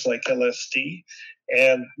things like LSD,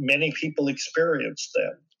 and many people experienced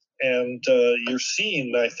them. And you're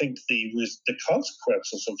seeing, I think, the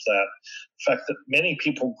consequences of that. The fact that many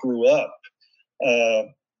people grew up,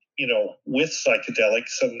 with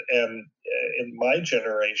psychedelics, and in my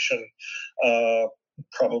generation,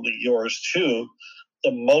 probably yours too,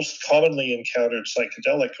 the most commonly encountered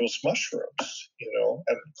psychedelic was mushrooms,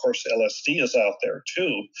 and of course LSD is out there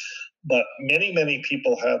too. But many, many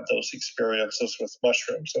people had those experiences with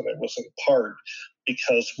mushrooms, and it was in part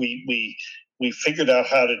because we figured out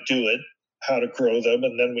how to do it, how to grow them,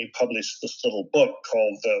 and then we published this little book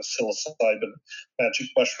called the Psilocybin Magic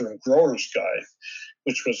Mushroom Grower's Guide,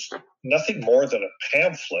 which was nothing more than a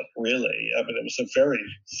pamphlet, really. I mean, it was a very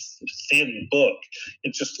thin book.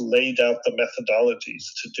 It just laid out the methodologies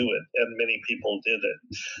to do it, and many people did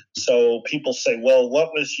it. So people say, well,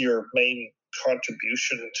 what was your main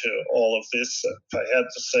contribution to all of this? If I had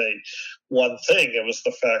to say one thing, it was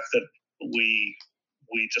the fact that we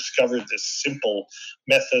discovered this simple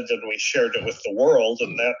method and we shared it with the world,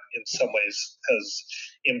 and that in some ways has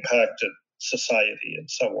impacted society in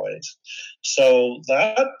some ways. So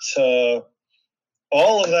that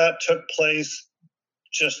all of that took place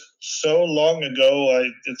just so long ago,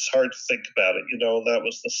 it's hard to think about it. That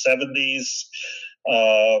was the 70s,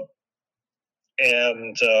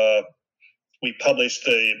 and we published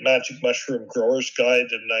the Magic Mushroom Grower's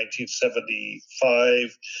Guide in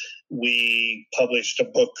 1975. we published a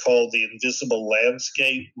book called The Invisible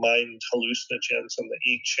Landscape, Mind, Hallucinogens, and the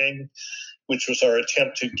I Ching, which was our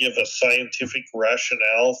attempt to give a scientific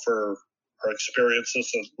rationale for our experiences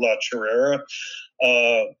at La Chorrera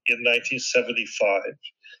in 1975.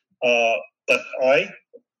 But I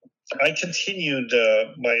continued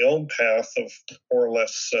my own path of more or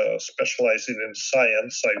less specializing in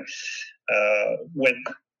science. I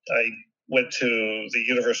went to the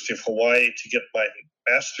University of Hawaii to get my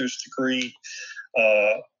master's degree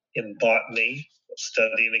in botany,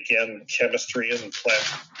 studying again chemistry and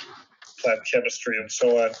plant chemistry and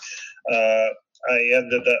so on.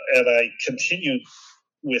 I continued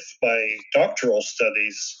with my doctoral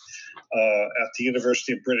studies at the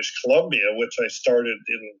University of British Columbia, which I started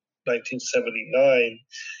in 1979,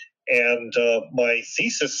 and my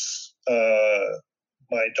thesis,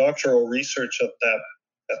 my doctoral research at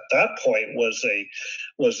that point was a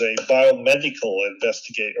biomedical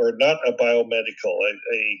investigate, or not a biomedical,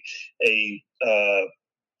 a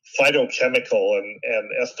phytochemical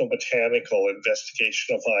and ethnobotanical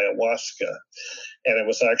investigation of ayahuasca. And it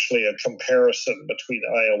was actually a comparison between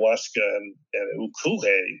ayahuasca and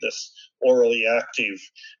ukuhe, this orally active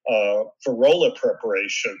Varroa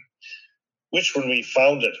preparation, which when we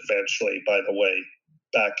found it eventually, by the way,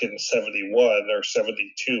 back in 71 or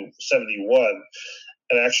 72, 71,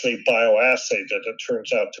 and actually bioassayed it, it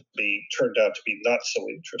turned out to be not so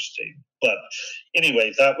interesting. But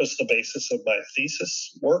anyway, that was the basis of my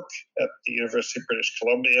thesis work at the University of British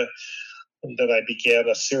Columbia. And then I began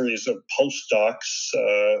a series of postdocs.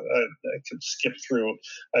 I can skip through.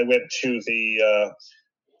 I went to the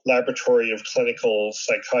Laboratory of Clinical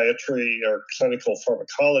Psychiatry or Clinical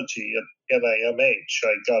Pharmacology at NIMH.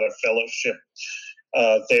 I got a fellowship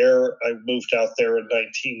there. I moved out there in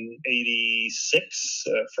 1986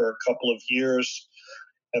 for a couple of years,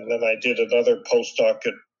 and then I did another postdoc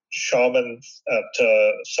at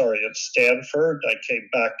at Stanford. I came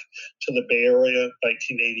back to the Bay Area in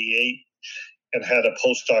 1988 and had a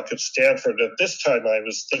postdoc at Stanford. At this time, I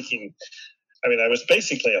was thinking, I was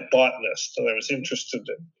basically a botanist, and I was interested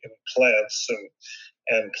in plants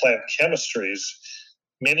and plant chemistries.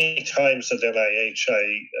 Many times at NIH,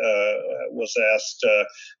 I was asked,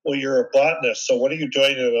 well, you're a botanist, so what are you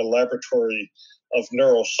doing in a laboratory of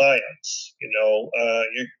neuroscience?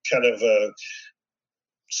 You're kind of a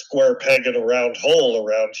square peg in a round hole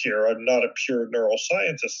around here. I'm not a pure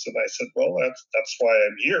neuroscientist. And I said, well, that's why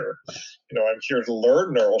I'm here. I'm here to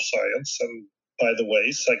learn neuroscience. And by the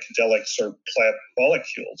way, psychedelics are plant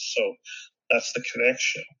molecules. So that's the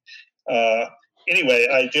connection. Anyway,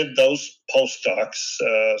 I did those postdocs,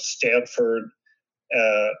 Stanford,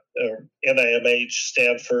 NIMH,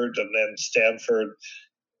 Stanford, and then Stanford.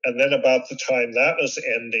 And then about the time that was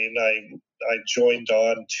ending, I joined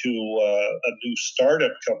on to a new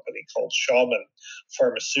startup company called Shaman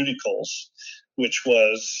Pharmaceuticals, which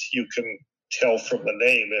was, you can tell from the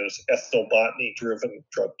name, it was ethnobotany-driven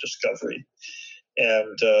drug discovery.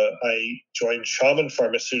 And I joined Shaman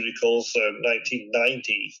Pharmaceuticals in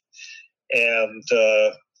 1990. And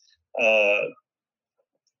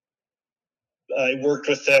I worked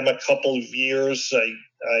with them a couple of years.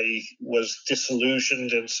 I was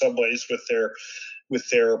disillusioned in some ways with their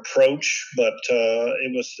approach, but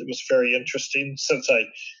it was very interesting since I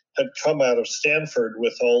had come out of Stanford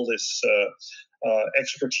with all this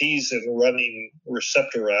expertise in running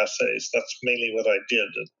receptor assays. That's mainly what I did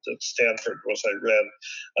at Stanford. Was I ran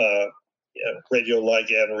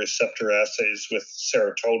radioligand receptor assays with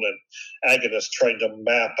serotonin agonists, trying to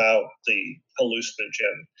map out the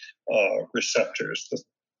hallucinogen receptors.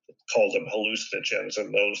 Called them hallucinogens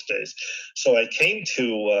in those days. So I came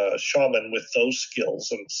to Shaman with those skills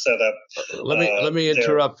and set up. Let me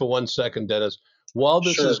interrupt for 1 second, Dennis. While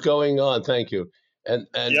this is going on, thank you. And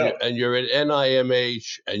you're at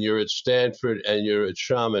NIMH, and you're at Stanford, and you're at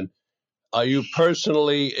Shaman. Are you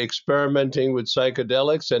personally experimenting with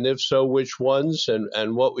psychedelics? And if so, which ones?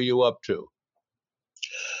 And what were you up to?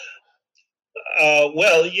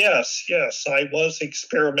 Well, yes, I was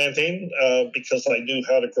experimenting because I knew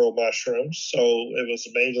how to grow mushrooms. So it was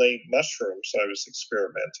mainly mushrooms I was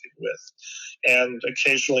experimenting with, and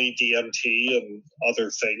occasionally DMT and other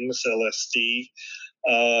things, LSD.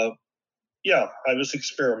 Yeah, I was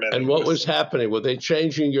experimenting. And what was happening? Were they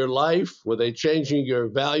changing your life? Were they changing your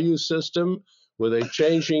value system? What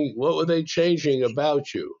were they changing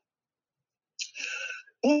about you?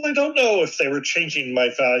 Well, I don't know if they were changing my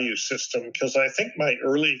value system, because I think my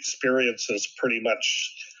early experiences pretty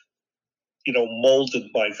much, molded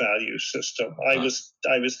my value system. I was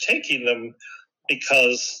taking them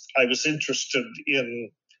because I was interested in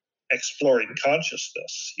exploring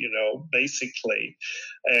consciousness, basically.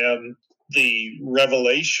 And the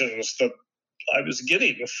revelations that I was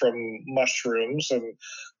getting from mushrooms and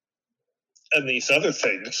these other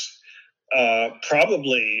things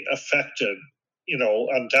probably affected,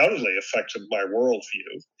 undoubtedly affected my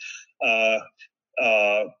worldview. Uh,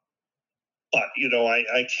 uh, but,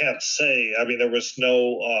 I can't say, I mean, there was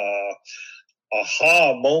no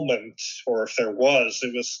aha moment, or if there was,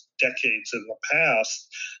 it was decades in the past.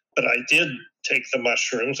 But I did take the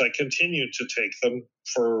mushrooms. I continued to take them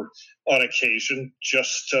on occasion,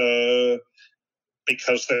 just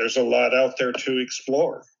because there's a lot out there to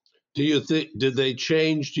explore. Do you think do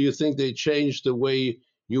you think they changed the way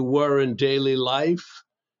you were in daily life?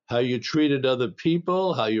 How you treated other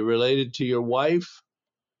people, how you related to your wife?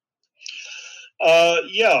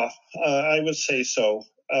 Yeah, I would say so.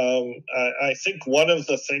 I think one of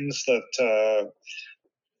the things that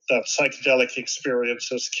psychedelic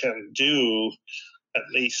experiences can do, at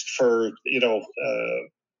least for,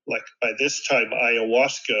 like by this time,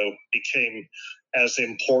 ayahuasca became as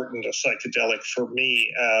important a psychedelic for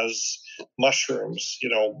me as mushrooms,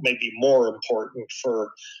 maybe more important.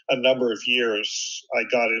 For a number of years, I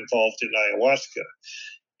got involved in ayahuasca.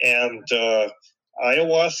 And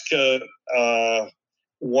ayahuasca,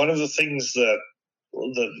 one of the things the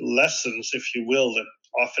lessons, if you will, that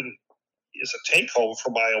often is a take home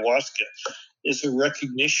from ayahuasca is a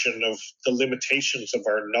recognition of the limitations of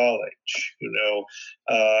our knowledge,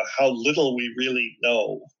 how little we really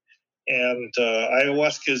know. And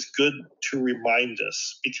ayahuasca is good to remind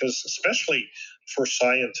us, because especially for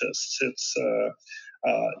scientists, it's,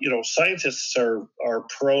 scientists are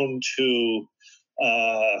prone to,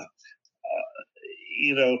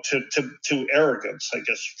 to arrogance, I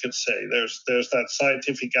guess you could say. There's that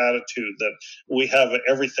scientific attitude that we have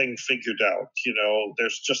everything figured out.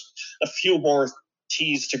 There's just a few more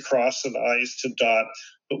T's to cross and I's to dot,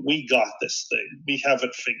 but we got this thing. We have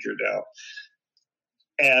it figured out.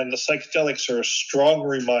 And the psychedelics are a strong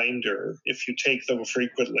reminder, if you take them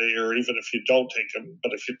frequently, or even if you don't take them,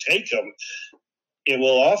 but if you take them, it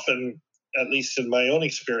will often, at least in my own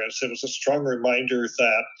experience, it was a strong reminder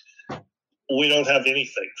that we don't have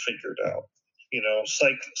anything figured out.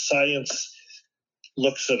 Science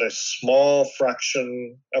looks at a small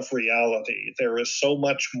fraction of reality. There is so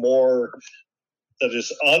much more that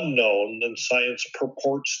is unknown than science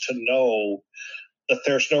purports to know, that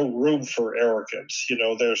there's no room for arrogance.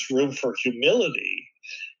 There's room for humility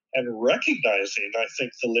and recognizing, I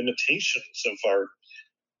think, the limitations of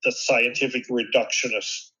the scientific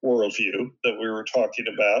reductionist worldview that we were talking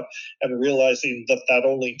about, and realizing that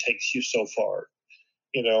only takes you so far,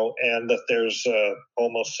 and that there's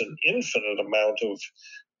almost an infinite amount of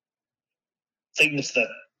things that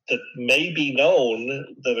may be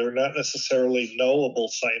known that are not necessarily knowable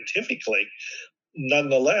scientifically,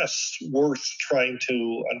 nonetheless worth trying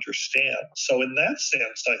to understand. So in that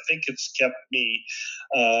sense, I think it's kept me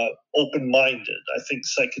open-minded. I think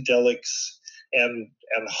psychedelics and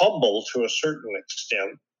humble to a certain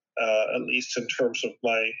extent, at least in terms of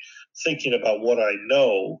my thinking about what I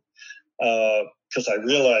know, because I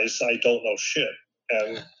realize I don't know shit,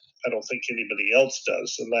 and I don't think anybody else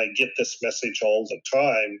does. And I get this message all the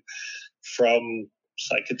time from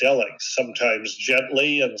psychedelics, sometimes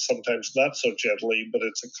gently and sometimes not so gently, but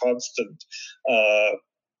it's a constant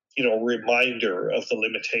reminder of the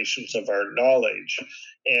limitations of our knowledge,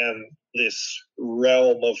 and this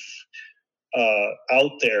realm of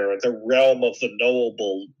out there, the realm of the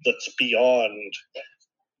knowable that's beyond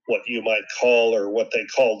what you might call, or what they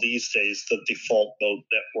call these days, the default mode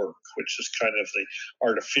network, which is kind of the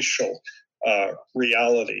artificial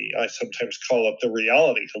reality. I sometimes call it the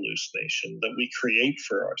reality hallucination that we create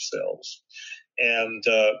for ourselves. And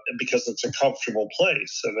because it's a comfortable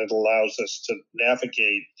place and it allows us to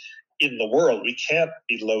navigate in the world. We can't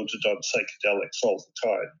be loaded on psychedelics all the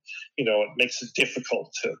time. It makes it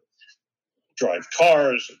difficult to drive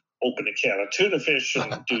cars, open a can of tuna fish,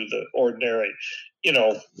 and do the ordinary,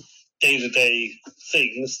 day-to-day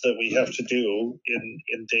things that we have to do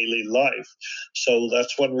in daily life. So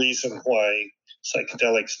that's one reason why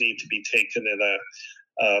psychedelics need to be taken in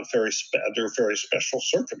under very special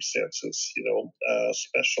circumstances,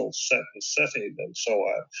 special set and setting and so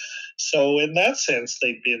on. So in that sense,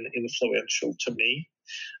 they've been influential to me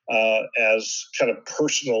as kind of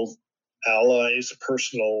personal allies,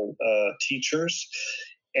 personal teachers.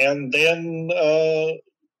 And then,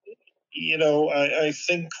 I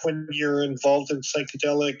think when you're involved in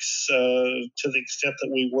psychedelics, to the extent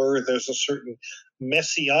that we were, there's a certain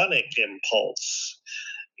messianic impulse,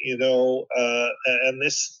 and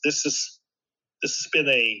this has been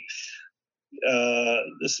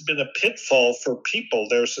this has been a pitfall for people.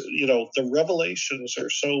 There's, the revelations are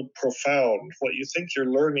so profound. What you think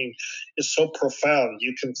you're learning is so profound.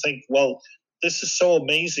 You can think, well, this is so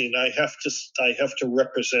amazing. I have to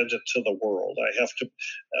represent it to the world. I have to,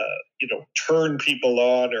 turn people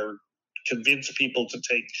on or convince people to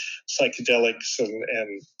take psychedelics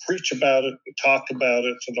and preach about it and talk about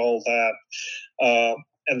it and all that.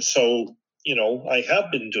 And so, I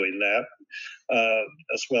have been doing that.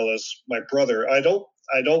 As well as my brother. I don't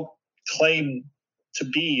claim to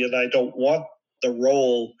be, and I don't want the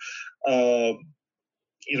role, of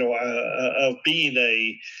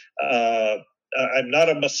being I'm not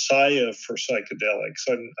a messiah for psychedelics.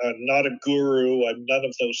 I'm not a guru. I'm none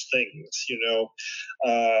of those things.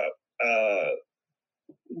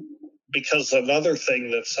 Because another thing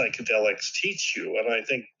that psychedelics teach you, and I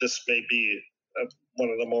think this may be one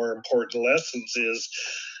of the more important lessons, is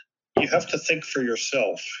you have to think for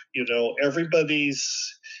yourself. Everybody's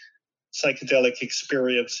psychedelic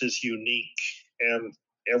experience is unique, and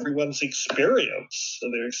everyone's experience,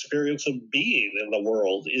 their experience of being in the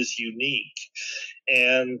world, is unique.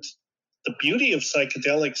 And the beauty of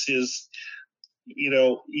psychedelics is,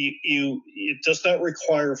 it does not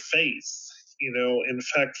require faith. In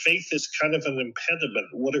fact, faith is kind of an impediment.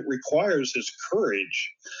 What it requires is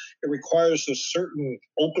courage. It requires a certain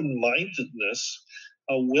open-mindedness,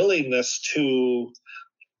 a willingness to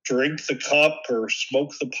drink the cup or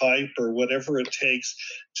smoke the pipe or whatever it takes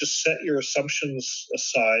to set your assumptions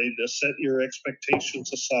aside, to set your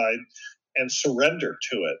expectations aside, and surrender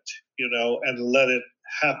to it, and let it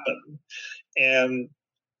happen. And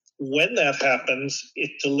when that happens,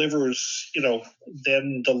 it delivers,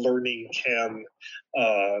 then the learning can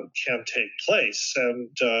take place. And,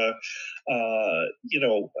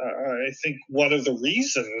 I think one of the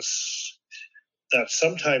reasons that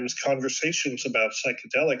sometimes conversations about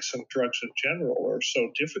psychedelics and drugs in general are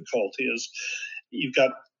so difficult is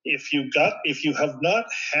if you have not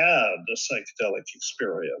had a psychedelic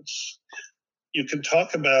experience, you can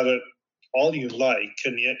talk about it all you like,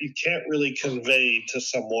 and yet you can't really convey to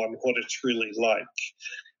someone what it's really like.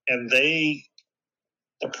 And the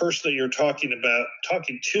person that you're talking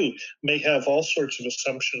to may have all sorts of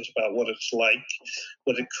assumptions about what it's like,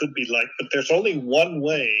 what it could be like, but there's only one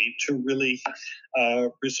way to really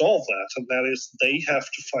resolve that, and that is they have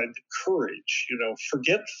to find the courage.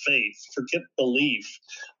 Forget faith, forget belief,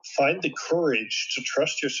 find the courage to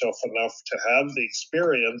trust yourself enough to have the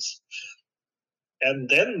experience, and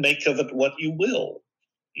then make of it what you will.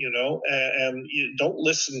 And you don't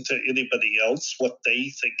listen to anybody else, what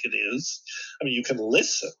they think it is. I mean, you can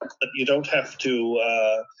listen, but you don't have to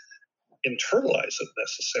internalize it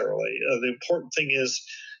necessarily. The important thing is,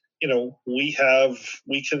 we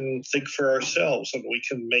can think for ourselves, and we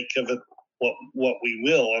can make of it what we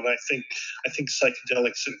will. And I think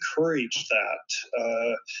psychedelics encourage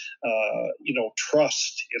that,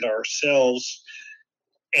 trust in ourselves,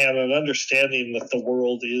 and an understanding that the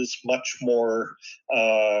world is much more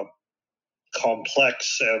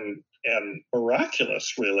complex and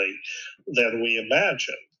miraculous, really, than we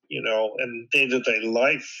imagine. In day-to-day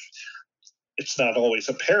life, it's not always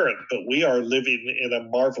apparent, but we are living in a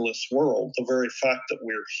marvelous world. The very fact that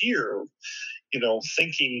we're here,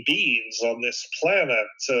 thinking beings on this planet,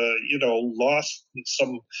 lost in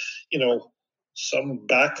some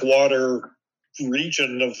backwater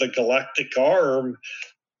region of the galactic arm.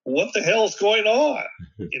 What the hell's going on?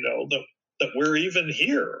 That we're even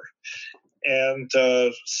here. And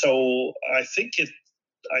so I think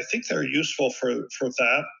they're useful for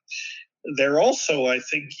that. They're also, I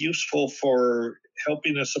think, useful for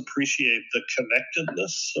helping us appreciate the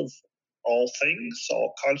connectedness of all things,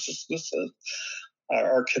 all consciousnesses,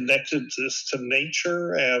 our connectedness to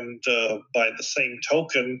nature, and by the same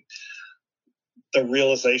token, the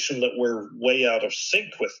realization that we're way out of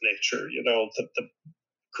sync with nature. That the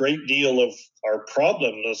great deal of our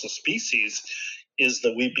problem as a species is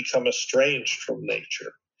that we become estranged from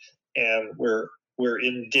nature, and we're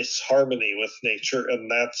in disharmony with nature, and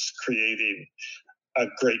that's creating a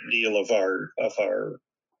great deal of our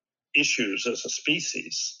issues as a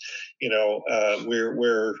species.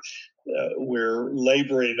 We're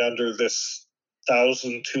laboring under this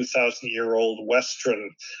 2,000 year old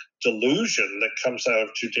Western delusion that comes out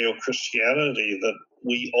of Judeo-Christianity that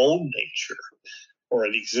we own nature, or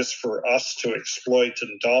it exists for us to exploit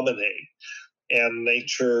and dominate. And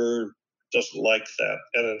nature doesn't like that.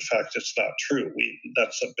 And in fact, it's not true.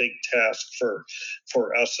 That's a big task for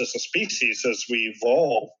us as a species as we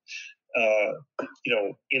evolve,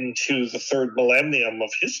 into the third millennium of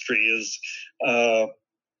history is,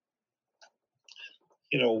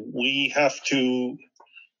 we have to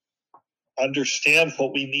understand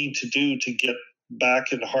what we need to do to get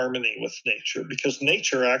back in harmony with nature, because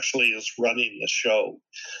nature actually is running the show,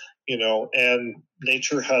 and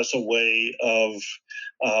nature has a way of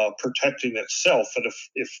protecting itself. And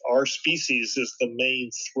if our species is the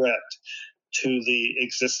main threat to the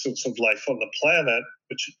existence of life on the planet,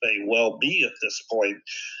 which it may well be at this point,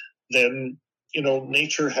 then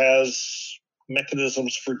nature has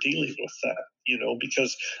mechanisms for dealing with that.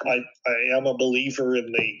 Because I am a believer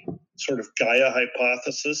in the sort of Gaia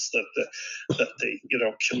hypothesis that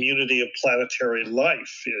the community of planetary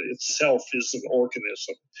life itself is an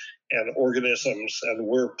organism, and organisms, and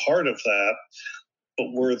we're part of that. But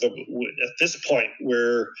at this point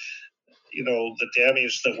where the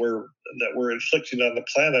damage that we're inflicting on the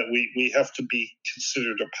planet, we have to be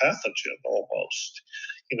considered a pathogen almost.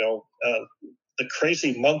 The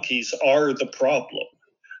crazy monkeys are the problem,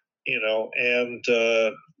 and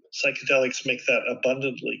psychedelics make that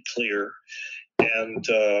abundantly clear. And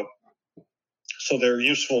so they're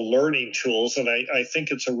useful learning tools, and I think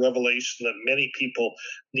it's a revelation that many people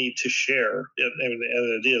need to share, and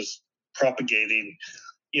it is propagating,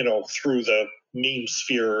 through the meme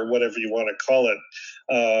sphere or whatever you want to call it,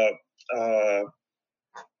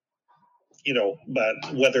 but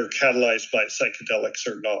whether catalyzed by psychedelics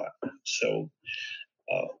or not. So,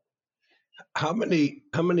 how many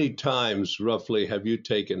times roughly have you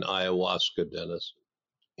taken ayahuasca, Dennis?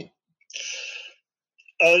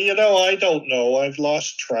 I don't know. I've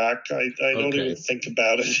lost track. I don't even think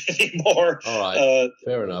about it anymore. All right.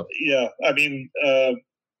 Fair enough. Yeah. I mean, I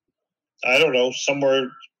don't know,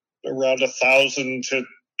 somewhere around 1,000 to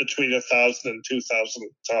between 1,000 and 2,000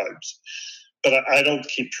 times. But I don't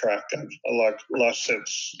keep track. I've long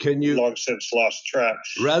since lost track.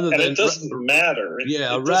 It doesn't matter.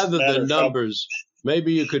 Rather than numbers,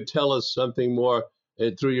 maybe you could tell us something more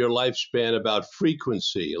through your lifespan about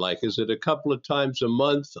frequency. Like, is it a couple of times a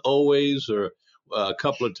month always, or a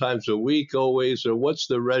couple of times a week always, or what's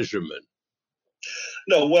the regimen?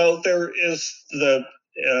 No, well, there is the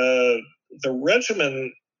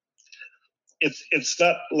regimen. It's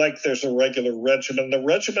not like there's a regular regimen. The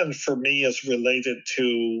regimen for me is related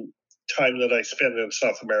to time that I spend in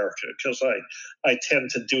South America, because I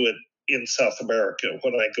tend to do it in South America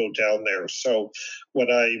when I go down there. So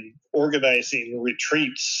when I'm organizing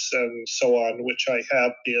retreats and so on, which I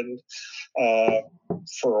have been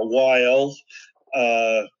for a while,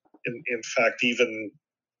 in fact, even,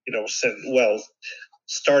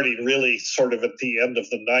 starting really sort of at the end of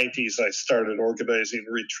the 90s, I started organizing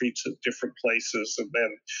retreats at different places, and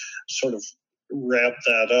then sort of ramped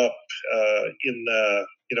that up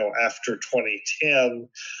after 2010.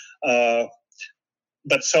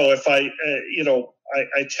 But so if I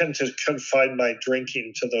tend to confine my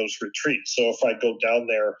drinking to those retreats. So if I go down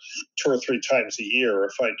there 2 or 3 times a year,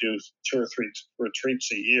 if I do 2 or 3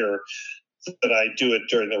 retreats a year, that I do it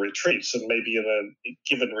during the retreats, and maybe in a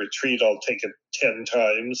given retreat I'll take it 10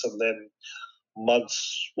 times, and then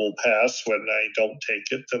months will pass when I don't take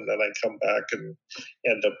it, and then I come back and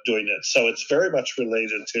end up doing it. So it's very much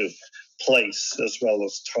related to place as well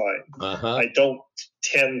as time. I don't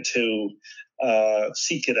tend to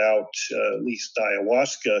seek it out, at least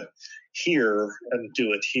ayahuasca, here and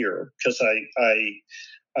do it here, because I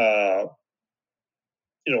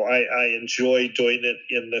enjoy doing it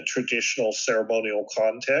in the traditional ceremonial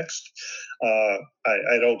context.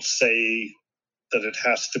 I don't say that it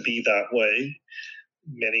has to be that way.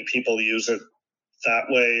 Many people use it that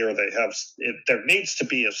way, or they have it. There needs to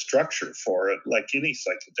be a structure for it, like any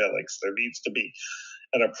psychedelics. There needs to be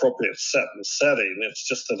an appropriate set and setting. It's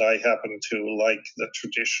just that I happen to like the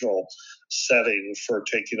traditional setting for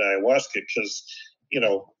taking ayahuasca, because,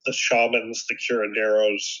 the shamans, the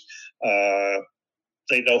curanderos,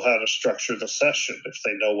 they know how to structure the session if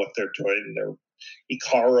they know what they're doing. Their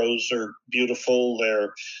icaros are beautiful.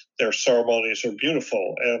 Their ceremonies are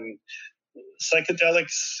beautiful. And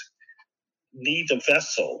psychedelics need a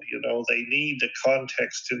vessel, they need a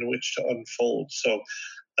context in which to unfold. So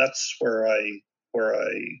that's where I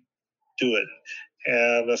do it.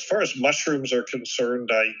 And as far as mushrooms are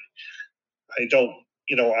concerned, I don't,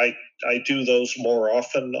 I do those more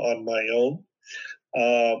often on my own,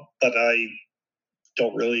 but I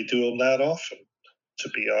don't really do them that often, to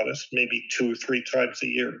be honest. Maybe 2 or 3 times a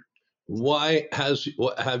year. Why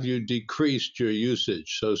have you decreased your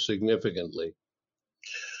usage so significantly?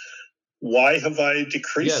 Why have I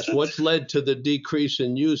decreased it? What's led to the decrease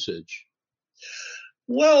in usage?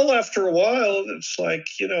 Well, after a while, it's like,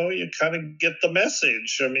 you kind of get the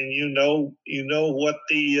message. I mean, you know what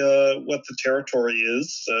the territory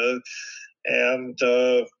is, and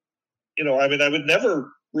I mean, I would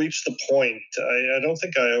never reached the point. I don't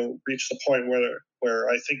think I reached the point where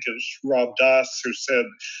I think it was Rob Dass who said,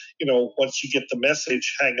 once you get the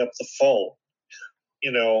message, hang up the phone.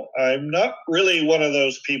 I'm not really one of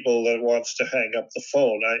those people that wants to hang up the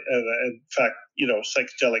phone. In fact,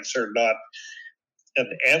 psychedelics are not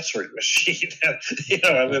an answering machine.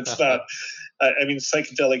 And it's not. I mean,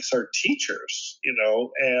 psychedelics are teachers,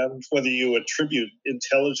 and whether you attribute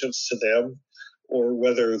intelligence to them or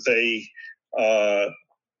whether they,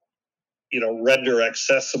 render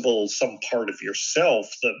accessible some part of yourself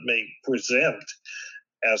that may present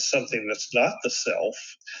as something that's not the self,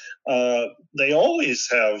 they always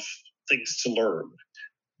have things to learn.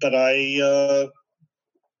 But I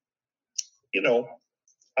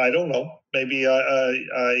don't know. Maybe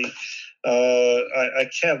I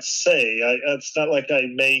can't say. It's not like I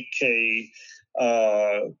make a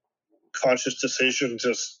conscious decision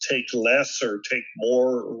to take less or take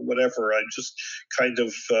more or whatever. I just kind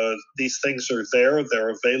of these things are there. They're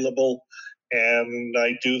available. And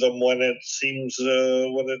I do them when it seems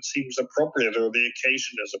appropriate or the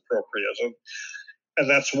occasion is appropriate, and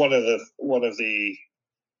that's one of the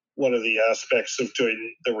aspects of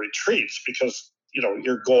doing the retreats, because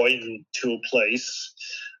you're going to a place,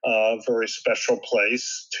 a very special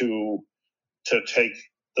place, to take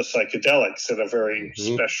the psychedelics in a very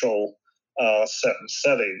special set and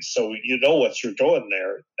setting. So what you're doing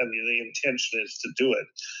there, and the intention is to do it.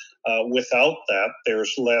 Without that,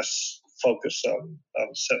 there's less focus on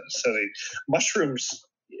set and setting. Mushrooms,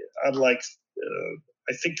 unlike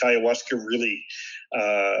I think ayahuasca, really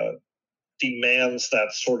demands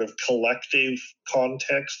that sort of collective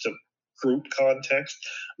context, of group context.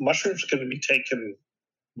 Mushrooms can be taken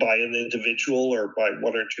by an individual or by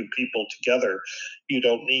one or two people together. You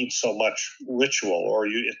don't need so much ritual, or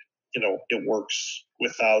it works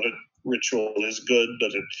without it. Ritual is good,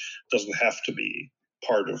 but it doesn't have to be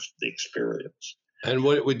part of the experience. And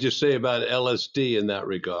what would you say about LSD in that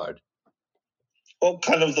regard? Well,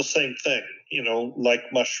 kind of the same thing, like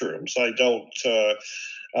mushrooms. I don't,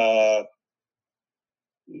 I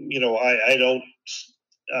don't.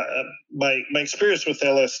 My experience with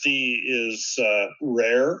LSD is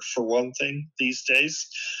rare, for one thing, these days,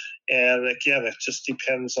 and again, it just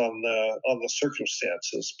depends on the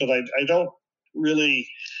circumstances. But I don't really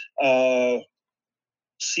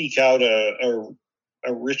seek out a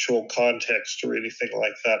ritual context or anything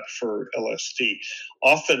like that for LSD.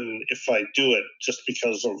 Often, if I do it just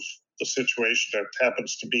because of the situation, it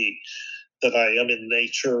happens to be that I am in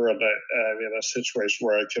nature and I'm in a situation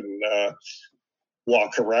where I can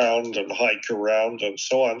walk around and hike around and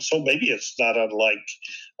so on. So maybe it's not unlike,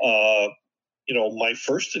 my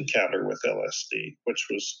first encounter with LSD, which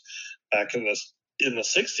was back in the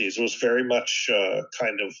 60s. It was very much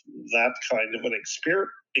kind of that kind of an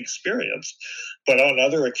experience. But on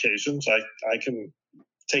other occasions, I can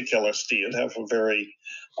take LSD and have a very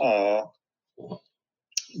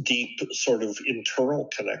deep sort of internal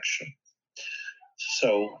connection.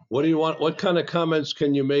 So, what do you want? What kind of comments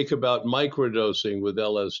can you make about microdosing with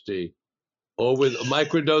LSD, or with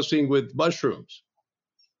microdosing with mushrooms?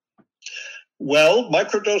 Well,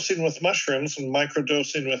 microdosing with mushrooms and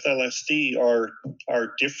microdosing with LSD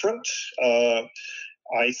are different.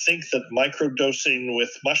 I think that microdosing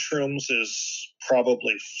with mushrooms is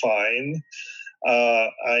probably fine.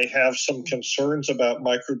 I have some concerns about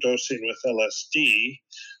microdosing with LSD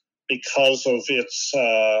because of its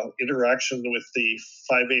interaction with the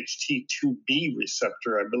 5-HT2B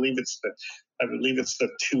receptor. I believe it's the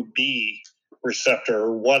 2B receptor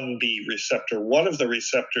or 1B receptor. One of the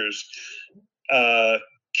receptors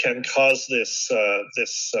can cause this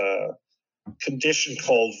condition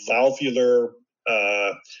called valvular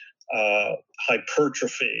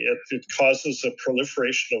hypertrophy. It causes a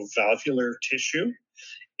proliferation of valvular tissue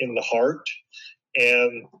in the heart,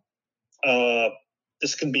 and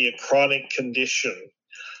this can be a chronic condition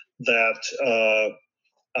that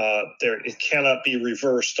it cannot be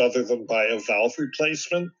reversed other than by a valve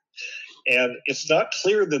replacement. And it's not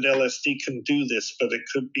clear that LSD can do this, but it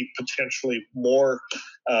could be potentially more.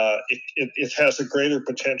 It has a greater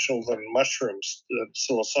potential than mushrooms,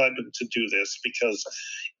 psilocybin, to do this because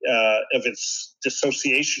of its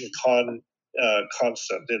dissociation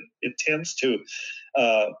constant. It tends to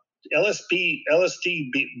LSD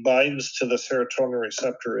binds to the serotonin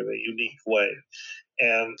receptor in a unique way,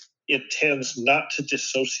 and it tends not to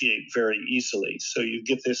dissociate very easily. So you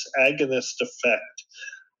get this agonist effect.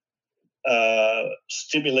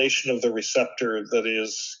 Stimulation of the receptor that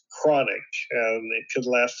is chronic, and it could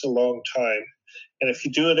last a long time. And if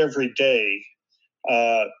you do it every day,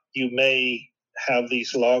 you may have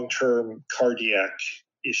these long-term cardiac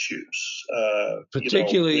issues.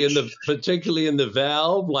 Particularly in the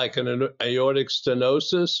valve, like an aortic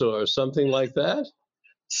stenosis or something like that.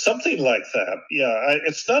 Something like that, yeah.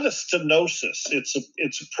 It's not a stenosis. It's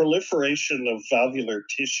a proliferation of valvular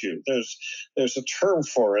tissue. There's a term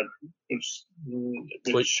for it, which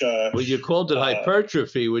well, you called it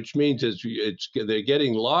hypertrophy, which means they're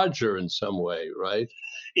getting larger in some way, right?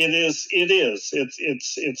 It is.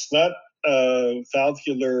 It's not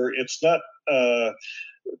valvular. It's not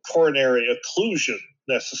coronary occlusion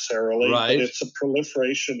necessarily, right. But it's a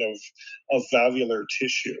proliferation of valvular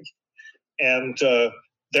tissue, and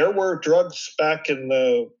there were drugs back in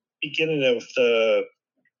the beginning of the,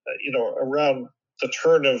 around the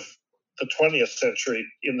turn of the 20th century,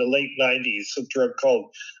 in the late 90s, a drug called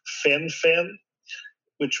fen-phen,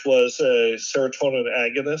 which was a serotonin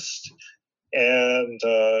agonist, and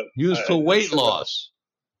used for weight loss.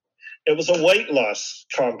 It was a weight loss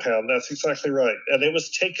compound. That's exactly right. And it was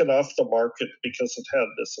taken off the market because it had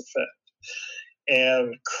this effect.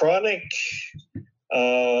 And chronic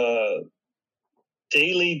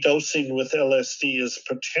daily dosing with LSD is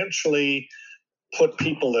potentially put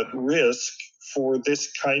people at risk for this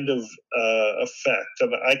kind of effect.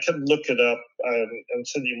 And I can look it up and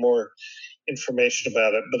send you more information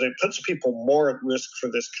about it, but it puts people more at risk for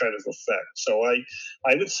this kind of effect. So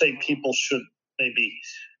I would say people should maybe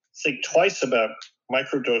think twice about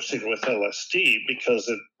microdosing with LSD because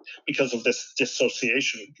of this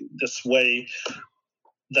dissociation, this way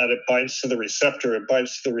that it binds to the receptor. It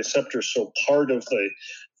binds to the receptor, so part of the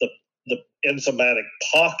enzymatic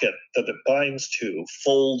pocket that it binds to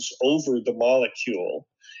folds over the molecule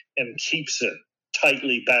and keeps it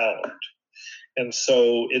tightly bound. And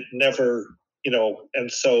so it never,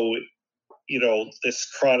 this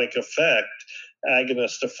chronic effect,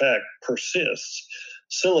 agonist effect, persists.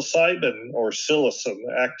 Psilocybin or psilocin,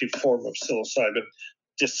 the active form of psilocybin,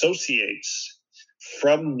 dissociates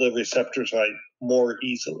from the receptor site more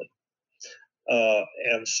easily.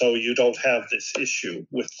 And so you don't have this issue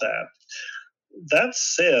with that. That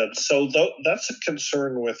said, that's a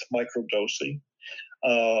concern with microdosing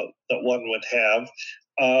that one would have.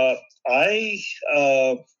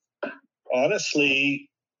 Honestly,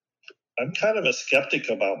 I'm kind of a skeptic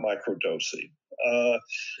about microdosing.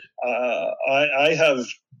 I have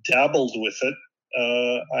dabbled with it.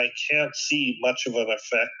 I can't see much of an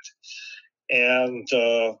effect. And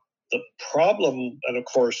the problem, and of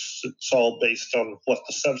course, it's all based on what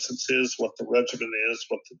the substance is, what the regimen is,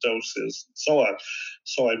 what the dose is, and so on.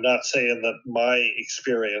 So I'm not saying that my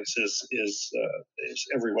experience is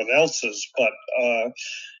everyone else's, but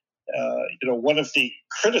one of the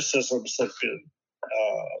criticisms that have been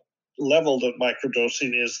leveled at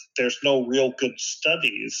microdosing is there's no real good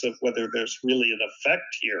studies of whether there's really an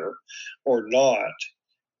effect here or not.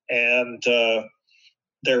 And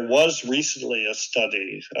there was recently a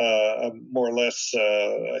study, more or less,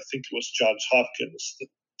 I think it was Johns Hopkins that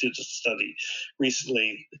did a study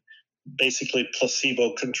recently, basically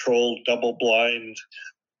placebo-controlled, double-blind,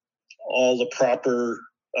 all the proper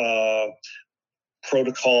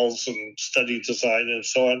protocols and study design and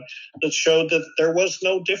so on, that showed that there was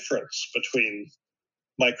no difference between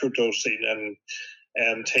microdosing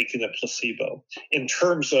and taking a placebo in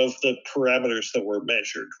terms of the parameters that were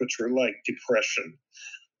measured, which were like depression,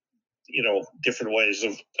 different ways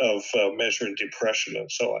of measuring depression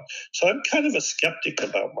and so on. So I'm kind of a skeptic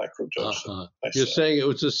about microdosing. You're saying it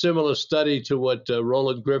was a similar study to what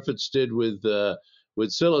Roland Griffiths did with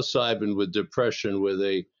psilocybin with depression, where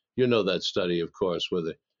they, that study, of course, where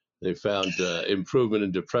they found improvement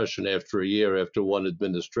in depression after a year after one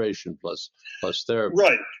administration plus therapy.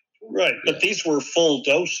 Right. But these were full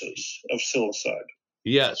doses of psilocybin.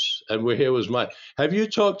 Yes, and here was Have you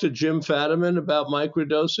talked to Jim Fadiman about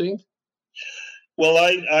microdosing? Well,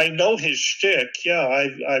 I know his shtick. Yeah,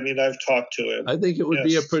 I've talked to him. I think it would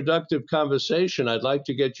be a productive conversation. I'd like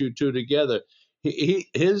to get you two together.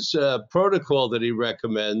 His protocol that he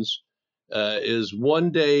recommends is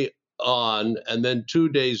 1 day on and then 2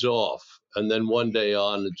 days off, and then 1 day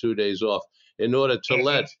on and 2 days off, in order to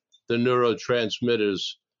let the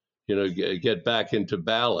neurotransmitters, get back into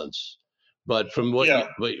balance. But from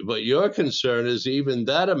what your concern is, even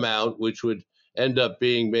that amount, which would end up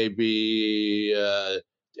being maybe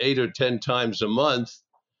 8 or 10 times a month,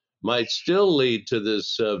 might still lead to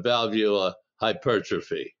this valvular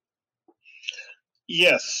hypertrophy.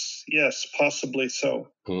 Yes, possibly so.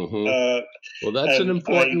 Mm-hmm. Well, that's an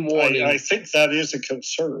important warning. I think that is a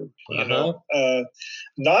concern.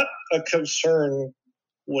 Not a concern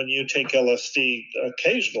when you take LSD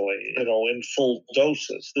occasionally, in full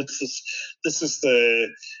doses. This is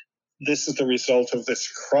the result of this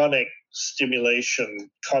chronic stimulation,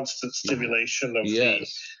 constant stimulation of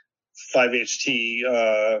Yes. the 5-HT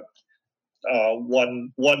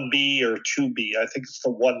 1B or 2B. I think it's the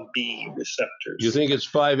 1B receptors. You think it's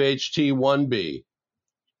 5-HT1B?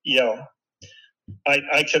 Yeah,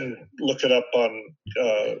 I can look it up on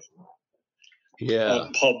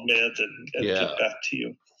PubMed and get back to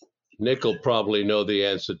you. Nick will probably know the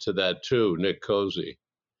answer to that too, Nick Cozy.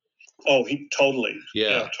 Oh, he totally.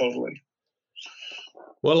 Yeah, totally.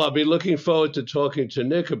 Well, I'll be looking forward to talking to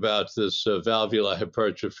Nick about this valvular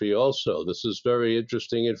hypertrophy also. This is very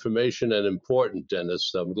interesting information and important,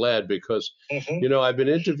 Dennis. I'm glad because, you know, I've been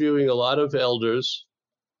interviewing a lot of elders,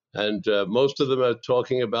 and most of them are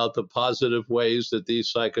talking about the positive ways that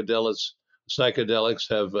these psychedelics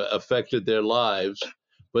have affected their lives.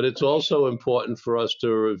 But it's also important for us to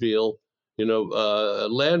reveal, you know,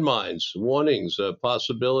 landmines, warnings,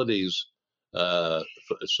 possibilities,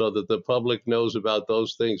 so that the public knows about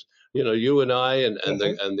those things. You know, you and I and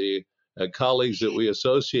the colleagues that we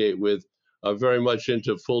associate with are very much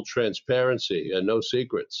into full transparency and no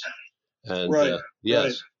secrets. And yes.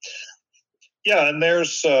 Right. Yeah, and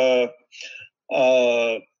there's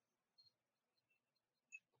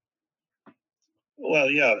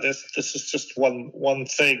well, yeah, this is just one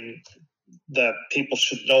thing that people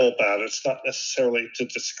should know about. It's not necessarily to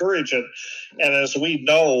discourage it. And as we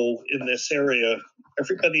know in this area,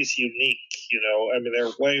 everybody's unique. You know, I mean,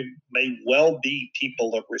 there may well be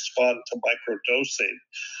people that respond to microdosing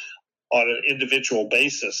on an individual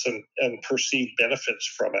basis and perceive benefits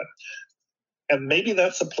from it. And maybe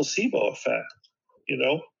that's a placebo effect, you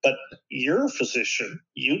know, but you're a physician,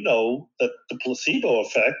 you know that the placebo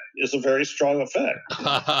effect is a very strong effect.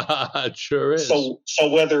 It sure is. So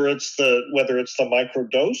whether it's the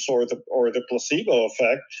microdose or the placebo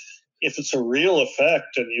effect, if it's a real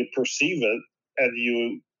effect and you perceive it and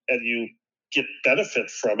you get benefit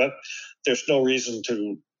from it, there's no reason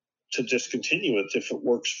to discontinue it if it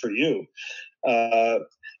works for you.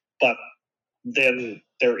 But then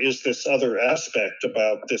there is this other aspect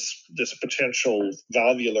about this potential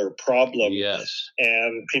valvular problem. Yes.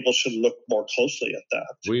 And people should look more closely at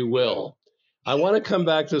that. We will. I want to come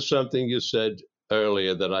back to something you said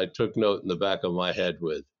earlier that I took note in the back of my head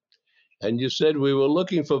with. And you said we were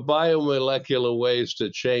looking for biomolecular ways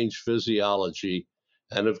to change physiology.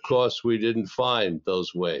 And of course, we didn't find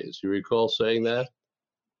those ways. You recall saying that?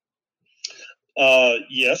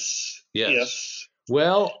 Yes.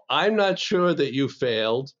 Well, I'm not sure that you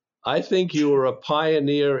failed. I think you were a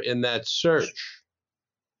pioneer in that search,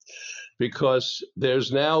 because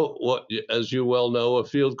there's now, what, as you well know, a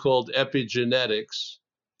field called epigenetics.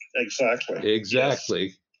 Exactly. Yes.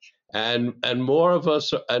 And more of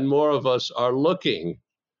us are looking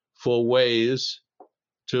for ways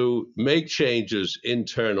to make changes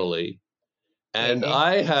internally. And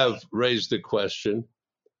I have raised the question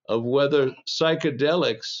of whether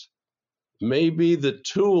psychedelics may be the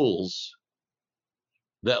tools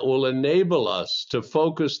that will enable us to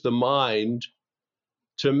focus the mind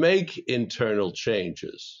to make internal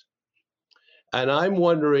changes. And I'm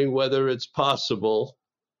wondering whether it's possible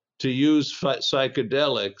to use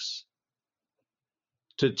psychedelics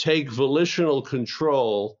to take volitional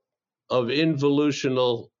control of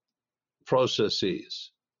involutional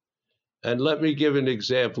processes. And let me give an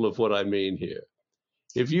example of what I mean here.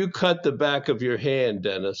 If you cut the back of your hand,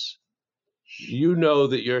 Dennis, you know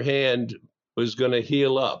that your hand is going to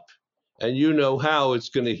heal up, and you know how it's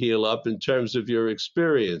going to heal up in terms of your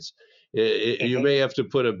experience. You may have to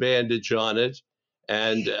put a bandage on it,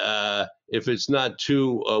 and if it's not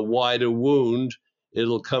too wide a wound,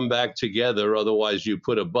 it'll come back together. Otherwise, you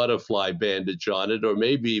put a butterfly bandage on it, or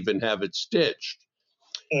maybe even have it stitched.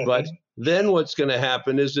 But then what's going to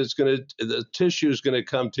happen is the tissue is going to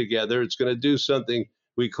come together. It's going to do something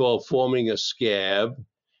we call forming a scab.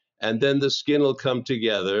 And then the skin will come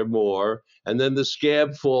together more, and then the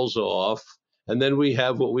scab falls off, and then we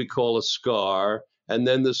have what we call a scar, and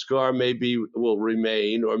then the scar maybe will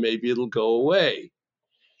remain, or maybe it'll go away.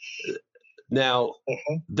 Now,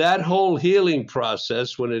 that whole healing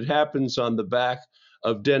process, when it happens on the back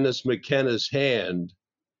of Dennis McKenna's hand,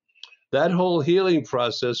 that whole healing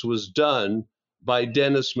process was done by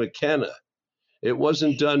Dennis McKenna. It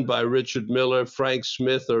wasn't done by Richard Miller, Frank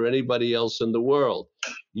Smith, or anybody else in the world.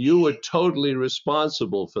 You were totally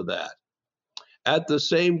responsible for that. At the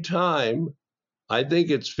same time, I think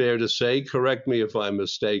it's fair to say, correct me if I'm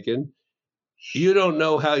mistaken, you don't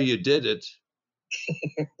know how you did it.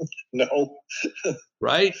 No.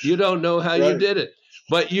 Right? You don't know how you did it,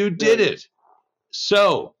 but you did it.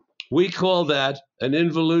 So we call that an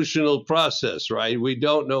involutional process, right? We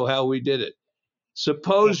don't know how we did it.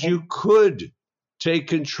 Suppose you could take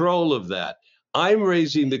control of that. I'm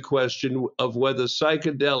raising the question of whether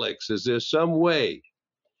psychedelics, is there some way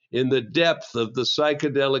in the depth of the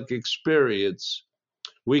psychedelic experience,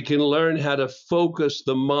 we can learn how to focus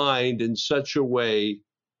the mind in such a way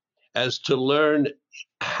as to learn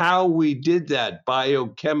how we did that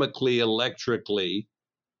biochemically, electrically,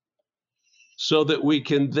 so that we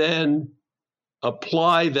can then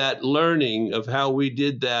apply that learning of how we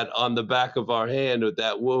did that on the back of our hand or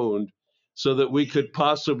that wound, so that we could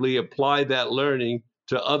possibly apply that learning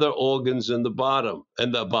to other organs in the body.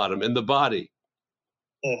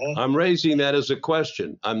 Mm-hmm. I'm raising that as a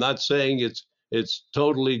question. I'm not saying it's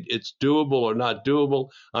doable or not doable.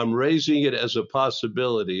 I'm raising it as a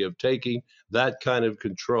possibility of taking that kind of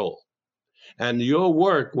control. And your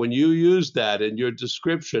work, when you used that in your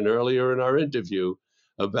description earlier in our interview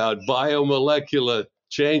about biomolecular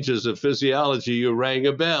changes of physiology, you rang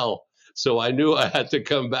a bell. So I knew I had to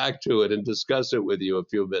come back to it and discuss it with you a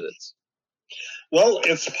few minutes. Well,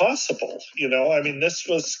 it's possible. I mean, this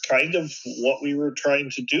was kind of what we were trying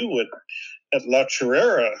to do at La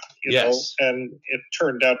Chorrera, Yes. and it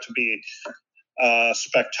turned out to be a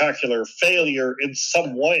spectacular failure in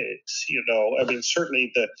some ways. I mean,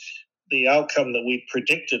 certainly the outcome that we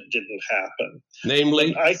predicted didn't happen.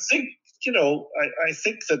 Namely, but I think, I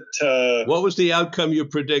think that what was the outcome you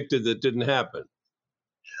predicted that didn't happen?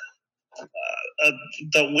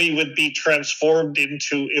 That we would be transformed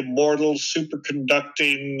into immortal,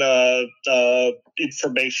 superconducting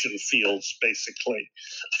information fields, basically.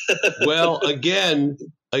 Well, again,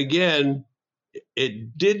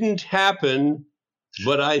 it didn't happen,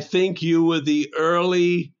 but I think you were the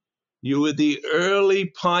early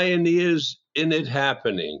pioneers in it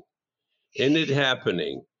happening.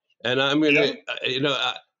 And I'm gonna,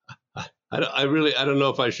 I don't know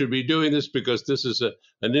if I should be doing this, because this is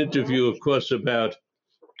an interview, of course, about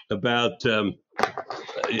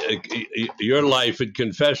your life and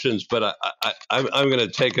confessions. But I'm going to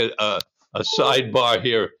take a sidebar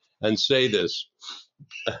here and say this.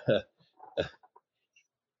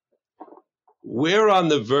 We're on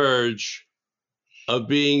the verge of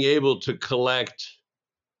being able to collect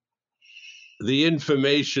the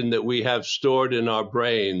information that we have stored in our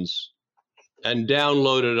brains and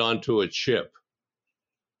download it onto a chip.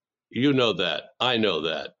 You know that. I know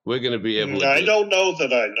that. We're going to be able to. I don't know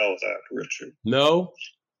that I know that, Richard. No?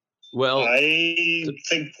 Well, I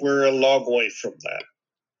think we're a long way from that,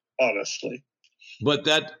 honestly. But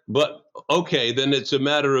okay, then it's a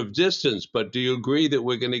matter of distance. But do you agree that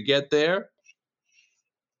we're going to get there?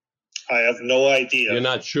 I have no idea. You're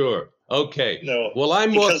not sure? Okay. No. Well,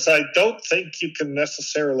 because I don't think you can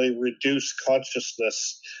necessarily reduce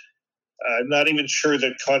consciousness. I'm not even sure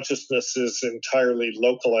that consciousness is entirely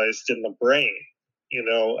localized in the brain.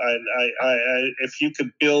 If you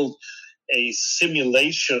could build a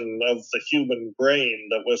simulation of the human brain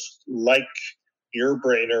that was like your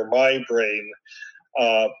brain or my brain,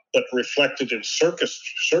 but reflected in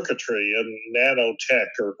circuitry and nanotech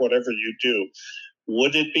or whatever you do,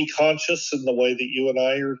 would it be conscious in the way that you and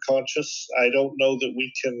I are conscious? I don't know that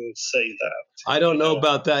we can say that. I don't know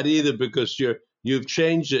about that either, because you've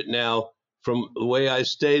changed it now from the way I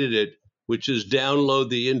stated it, which is download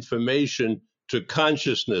the information, to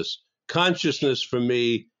consciousness. Consciousness for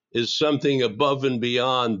me is something above and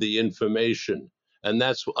beyond the information. And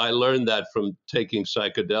I learned that from taking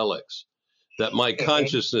psychedelics, that my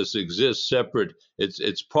consciousness exists separate.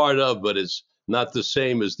 It's part of, but it's not the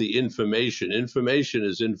same as the information. Information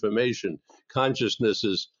is information. Consciousness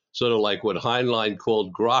is sort of like what Heinlein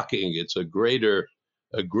called grokking. It's a greater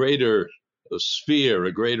sphere,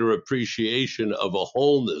 a greater appreciation of a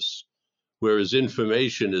wholeness, whereas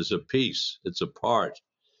information is a piece, it's a part.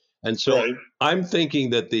 And so right. I'm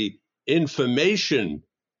thinking that the information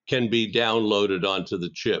can be downloaded onto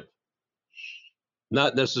the chip,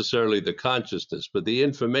 not necessarily the consciousness, but the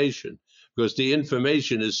information, because the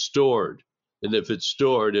information is stored. And if it's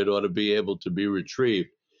stored, it ought to be able to be retrieved.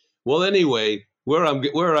 Well, anyway, where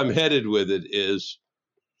I'm headed with it is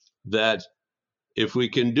that if we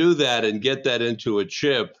can do that and get that into a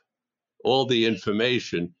chip, all the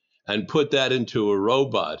information, and put that into a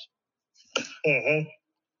robot,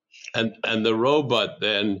 and the robot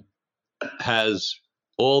then has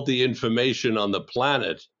all the information on the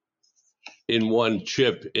planet in one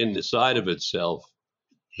chip inside of itself,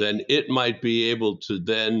 then it might be able to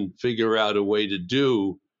then figure out a way to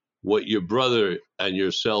do what your brother and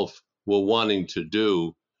yourself were wanting to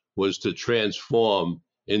do, was to transform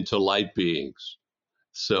into light beings.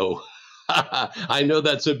 So I know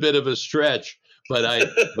that's a bit of a stretch, but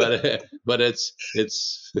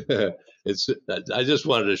it's I just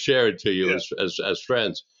wanted to share it to you as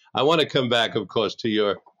friends. I want to come back, of course, to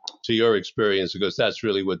your experience, because that's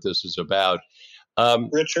really what this is about.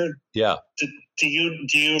 Richard, Yeah. do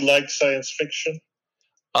you like science fiction?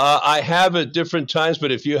 I have at different times,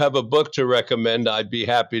 but if you have a book to recommend, I'd be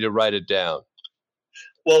happy to write it down.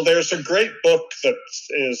 Well, there's a great book that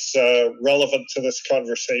is relevant to this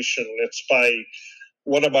conversation. It's by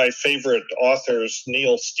one of my favorite authors,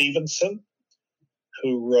 Neal Stephenson,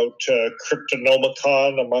 who wrote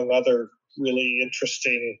Cryptonomicon, among other really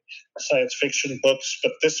interesting science fiction books.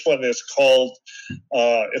 But this one is called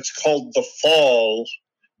The Fall,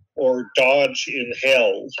 or Dodge in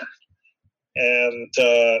Hell, and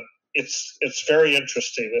it's very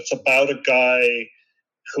interesting. It's about a guy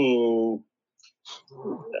who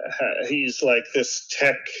he's like this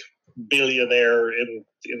tech billionaire in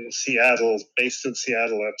Seattle, based in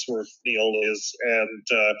Seattle. That's where Neal is, and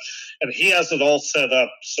he has it all set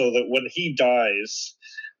up so that when he dies,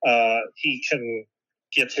 he can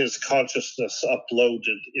get his consciousness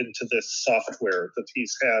uploaded into this software that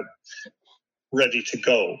he's had ready to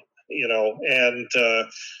go.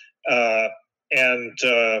 And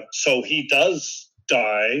so he does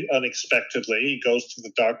die unexpectedly. He goes to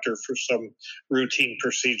the doctor for some routine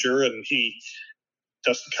procedure, and he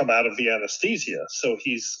doesn't come out of the anesthesia. So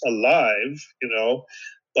he's alive,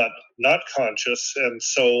 but not conscious. And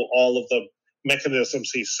so all of the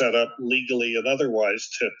mechanisms he set up legally and otherwise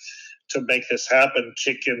to make this happen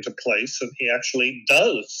kick into place, and he actually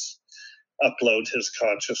does upload his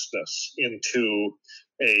consciousness into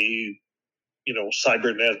a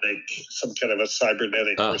some kind of a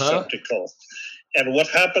cybernetic receptacle. And what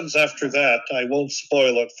happens after that, I won't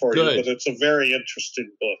spoil it for you, but it's a very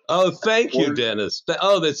interesting book. Oh, thank you, Dennis.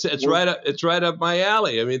 It's right up. It's right up my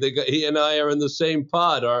alley. I mean, he and I are in the same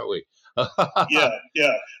pod, aren't we? yeah.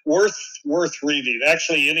 Worth reading.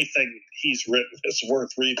 Actually, anything he's written is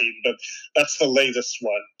worth reading, but that's the latest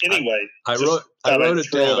one. Anyway, I wrote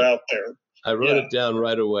it down. It out there. I wrote it down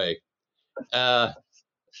right away.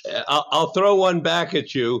 I'll throw one back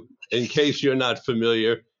at you in case you're not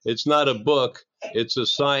familiar. It's not a book. It's a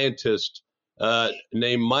scientist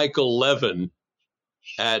named Michael Levin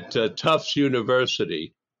at Tufts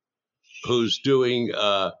University, who's doing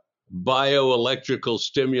bioelectrical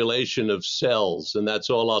stimulation of cells, and that's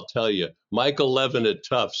all I'll tell you. Michael Levin at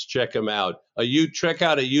Tufts, check him out. Check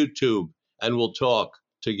out a YouTube, and we'll talk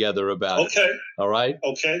together about it. Okay. All right?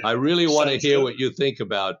 Okay. I really want to hear what you think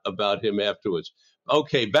about him afterwards.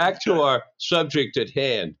 Okay, back to our subject at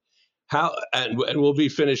hand. And we'll be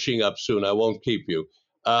finishing up soon. I won't keep you.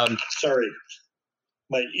 Sorry.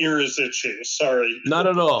 My ear is itching. Sorry. Not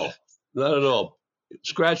at all. Not at all.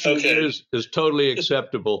 Scratching ears is totally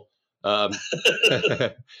acceptable. What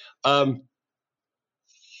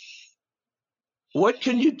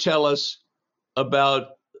can you tell us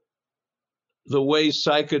about the way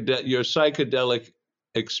your psychedelic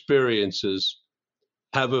experiences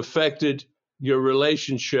have affected your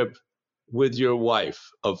relationship with your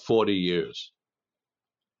wife of 40 years?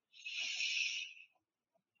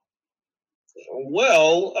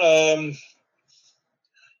 Well,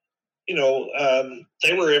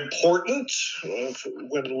 they were important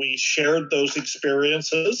when we shared those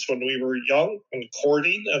experiences when we were young and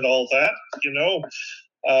courting and all that.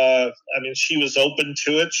 She was open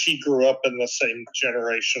to it. She grew up in the same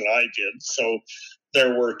generation I did, so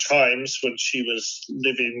there were times when she was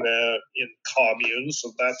living in communes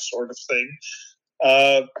and that sort of thing.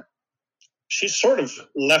 She sort of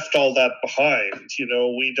left all that behind.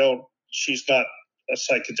 She's not a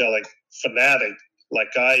psychedelic fanatic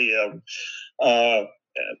like I am.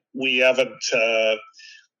 We haven't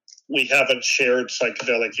shared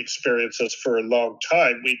psychedelic experiences for a long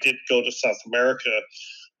time. We did go to South America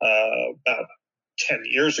about 10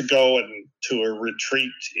 years ago and to a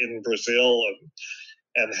retreat in Brazil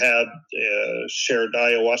and had shared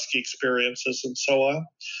ayahuasca experiences and so on.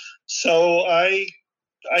 So I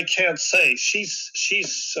can't say. She's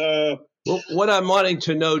Well, what I'm wanting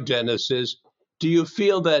to know, Dennis, is do you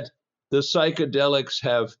feel that the psychedelics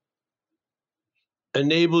have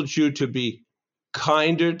enabled you to be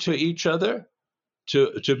kinder to each other,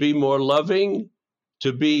 to be more loving,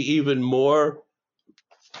 to be even more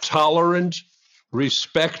tolerant,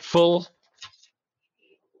 respectful,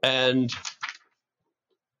 and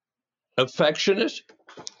affectionate?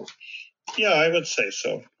 Yeah, I would say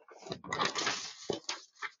so.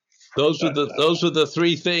 Those are the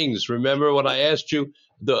three things. Remember when I asked you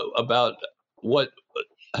about what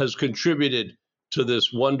has contributed to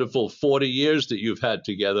this wonderful 40 years that you've had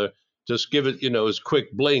together? Just give it, as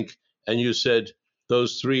quick blink, and you said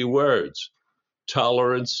those three words: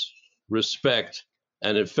 tolerance, respect,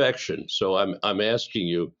 and affection. So I'm asking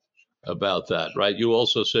you, about that, right? You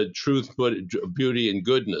also said truth, beauty, and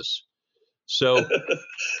goodness. So,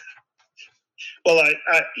 well,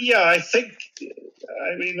 I think,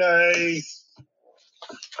 I mean, I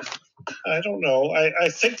don't know. I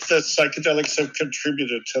think that psychedelics have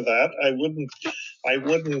contributed to that. I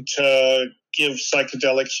wouldn't give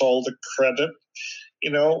psychedelics all the credit.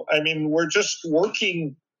 I mean, we're just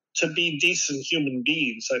working to be decent human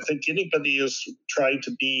beings. I think anybody is trying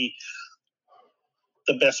to be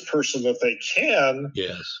the best person that they can.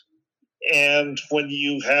 yes. And when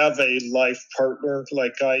you have a life partner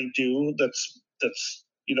like I do, that's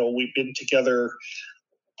we've been together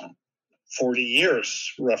 40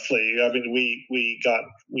 years roughly. I mean, we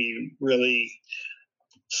really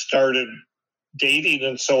started dating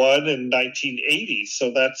and so on in 1980,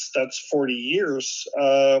 so that's 40 years.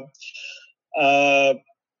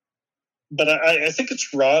 But I think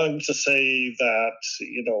it's wrong to say that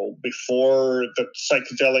before the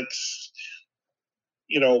psychedelics,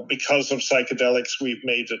 because of psychedelics, we've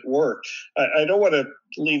made it work. I don't want to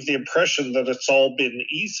leave the impression that it's all been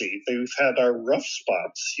easy. We've had our rough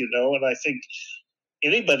spots, and I think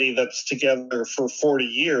anybody that's together for 40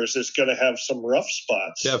 years is going to have some rough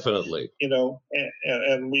spots. Definitely.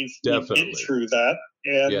 And we've been through that.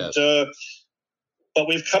 And, yes. But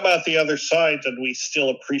we've come out the other side and we still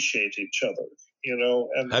appreciate each other,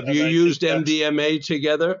 And have you used MDMA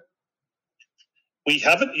together? We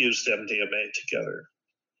haven't used MDMA together,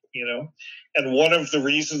 And one of the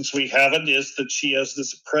reasons we haven't is that she has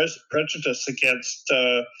this prejudice against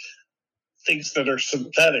things that are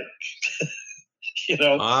synthetic.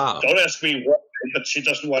 Don't ask me why, but she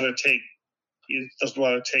doesn't want to take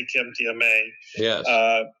MDMA. Yes.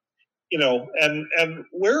 And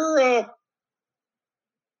we're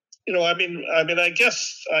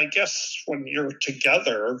I guess when you're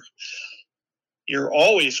together, you're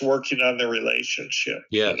always working on the relationship.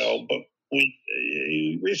 Yes. But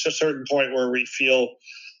we reach a certain point where we feel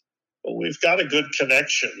we've got a good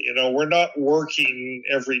connection. We're not working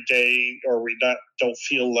every day, or we don't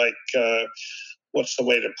feel like what's the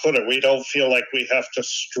way to put it? We don't feel like we have to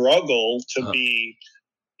struggle to be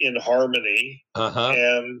in harmony.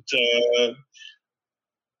 And,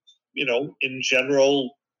 in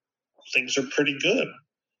general, things are pretty good.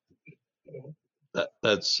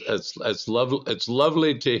 That's lovely. It's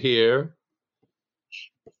lovely to hear.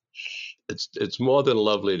 It's more than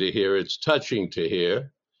lovely to hear. It's touching to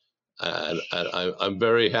hear. And I'm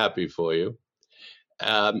very happy for you.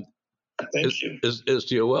 Thank you.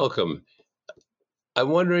 You're welcome. I'm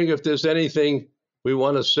wondering if there's anything we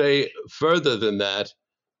want to say further than that.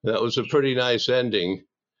 That was a pretty nice ending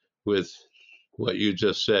with what you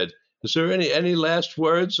just said. Is there any last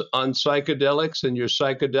words on psychedelics and your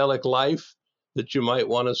psychedelic life that you might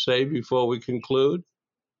want to say before we conclude?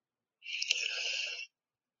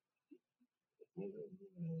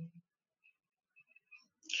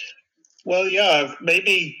 Well, yeah,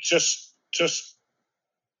 maybe just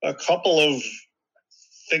a couple of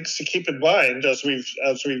things to keep in mind as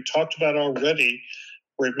we've talked about already.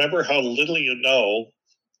 Remember how little you know,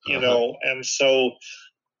 and so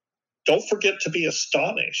don't forget to be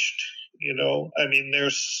astonished. I mean,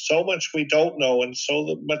 there's so much we don't know and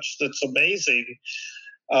so much that's amazing.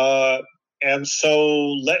 And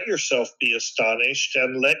so let yourself be astonished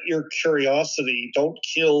and let your curiosity, don't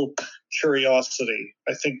kill curiosity.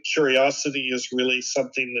 I think curiosity is really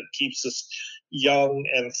something that keeps us young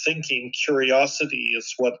and thinking. Curiosity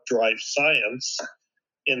is what drives science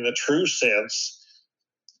in the true sense.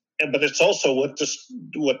 But it's also what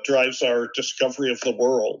drives our discovery of the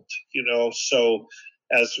world, so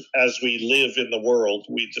as we live in the world,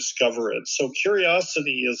 we discover it. So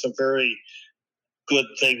curiosity is a very good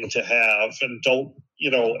thing to have, and don't,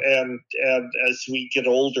 and as we get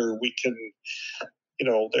older, we can,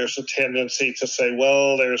 there's a tendency to say,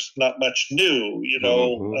 well, there's not much new,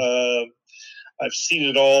 I've seen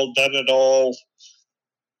it all, done it all,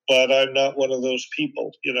 but I'm not one of those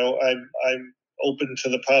people. I'm open to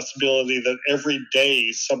the possibility that every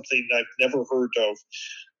day something I've never heard of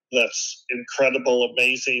that's incredible,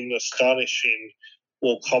 amazing, astonishing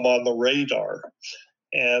will come on the radar.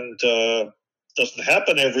 And doesn't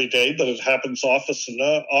happen every day, but it happens often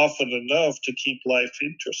enough to keep life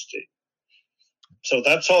interesting. So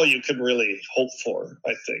that's all you can really hope for,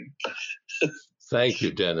 I think. Thank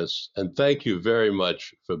you, Dennis. And thank you very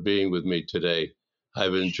much for being with me today.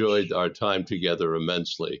 I've enjoyed our time together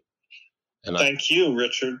immensely. And thank you,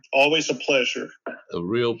 Richard. Always a pleasure. A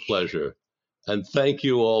real pleasure. And thank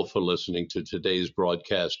you all for listening to today's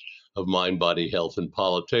broadcast of Mind, Body, Health, and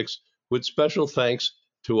Politics, with special thanks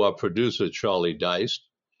to our producer, Charlie Deist,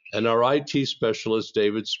 and our IT specialist,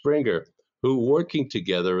 David Springer, who, working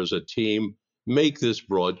together as a team, make this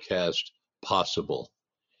broadcast possible.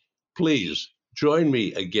 Please join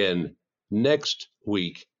me again next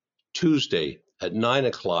week, Tuesday at 9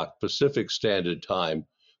 o'clock Pacific Standard Time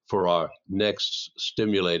for our next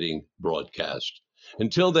stimulating broadcast.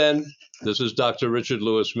 Until then, this is Dr. Richard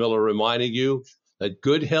Lewis Miller reminding you that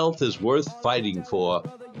good health is worth fighting for,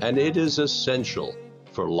 and it is essential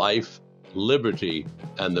for life, liberty,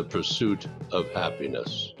 and the pursuit of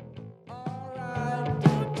happiness.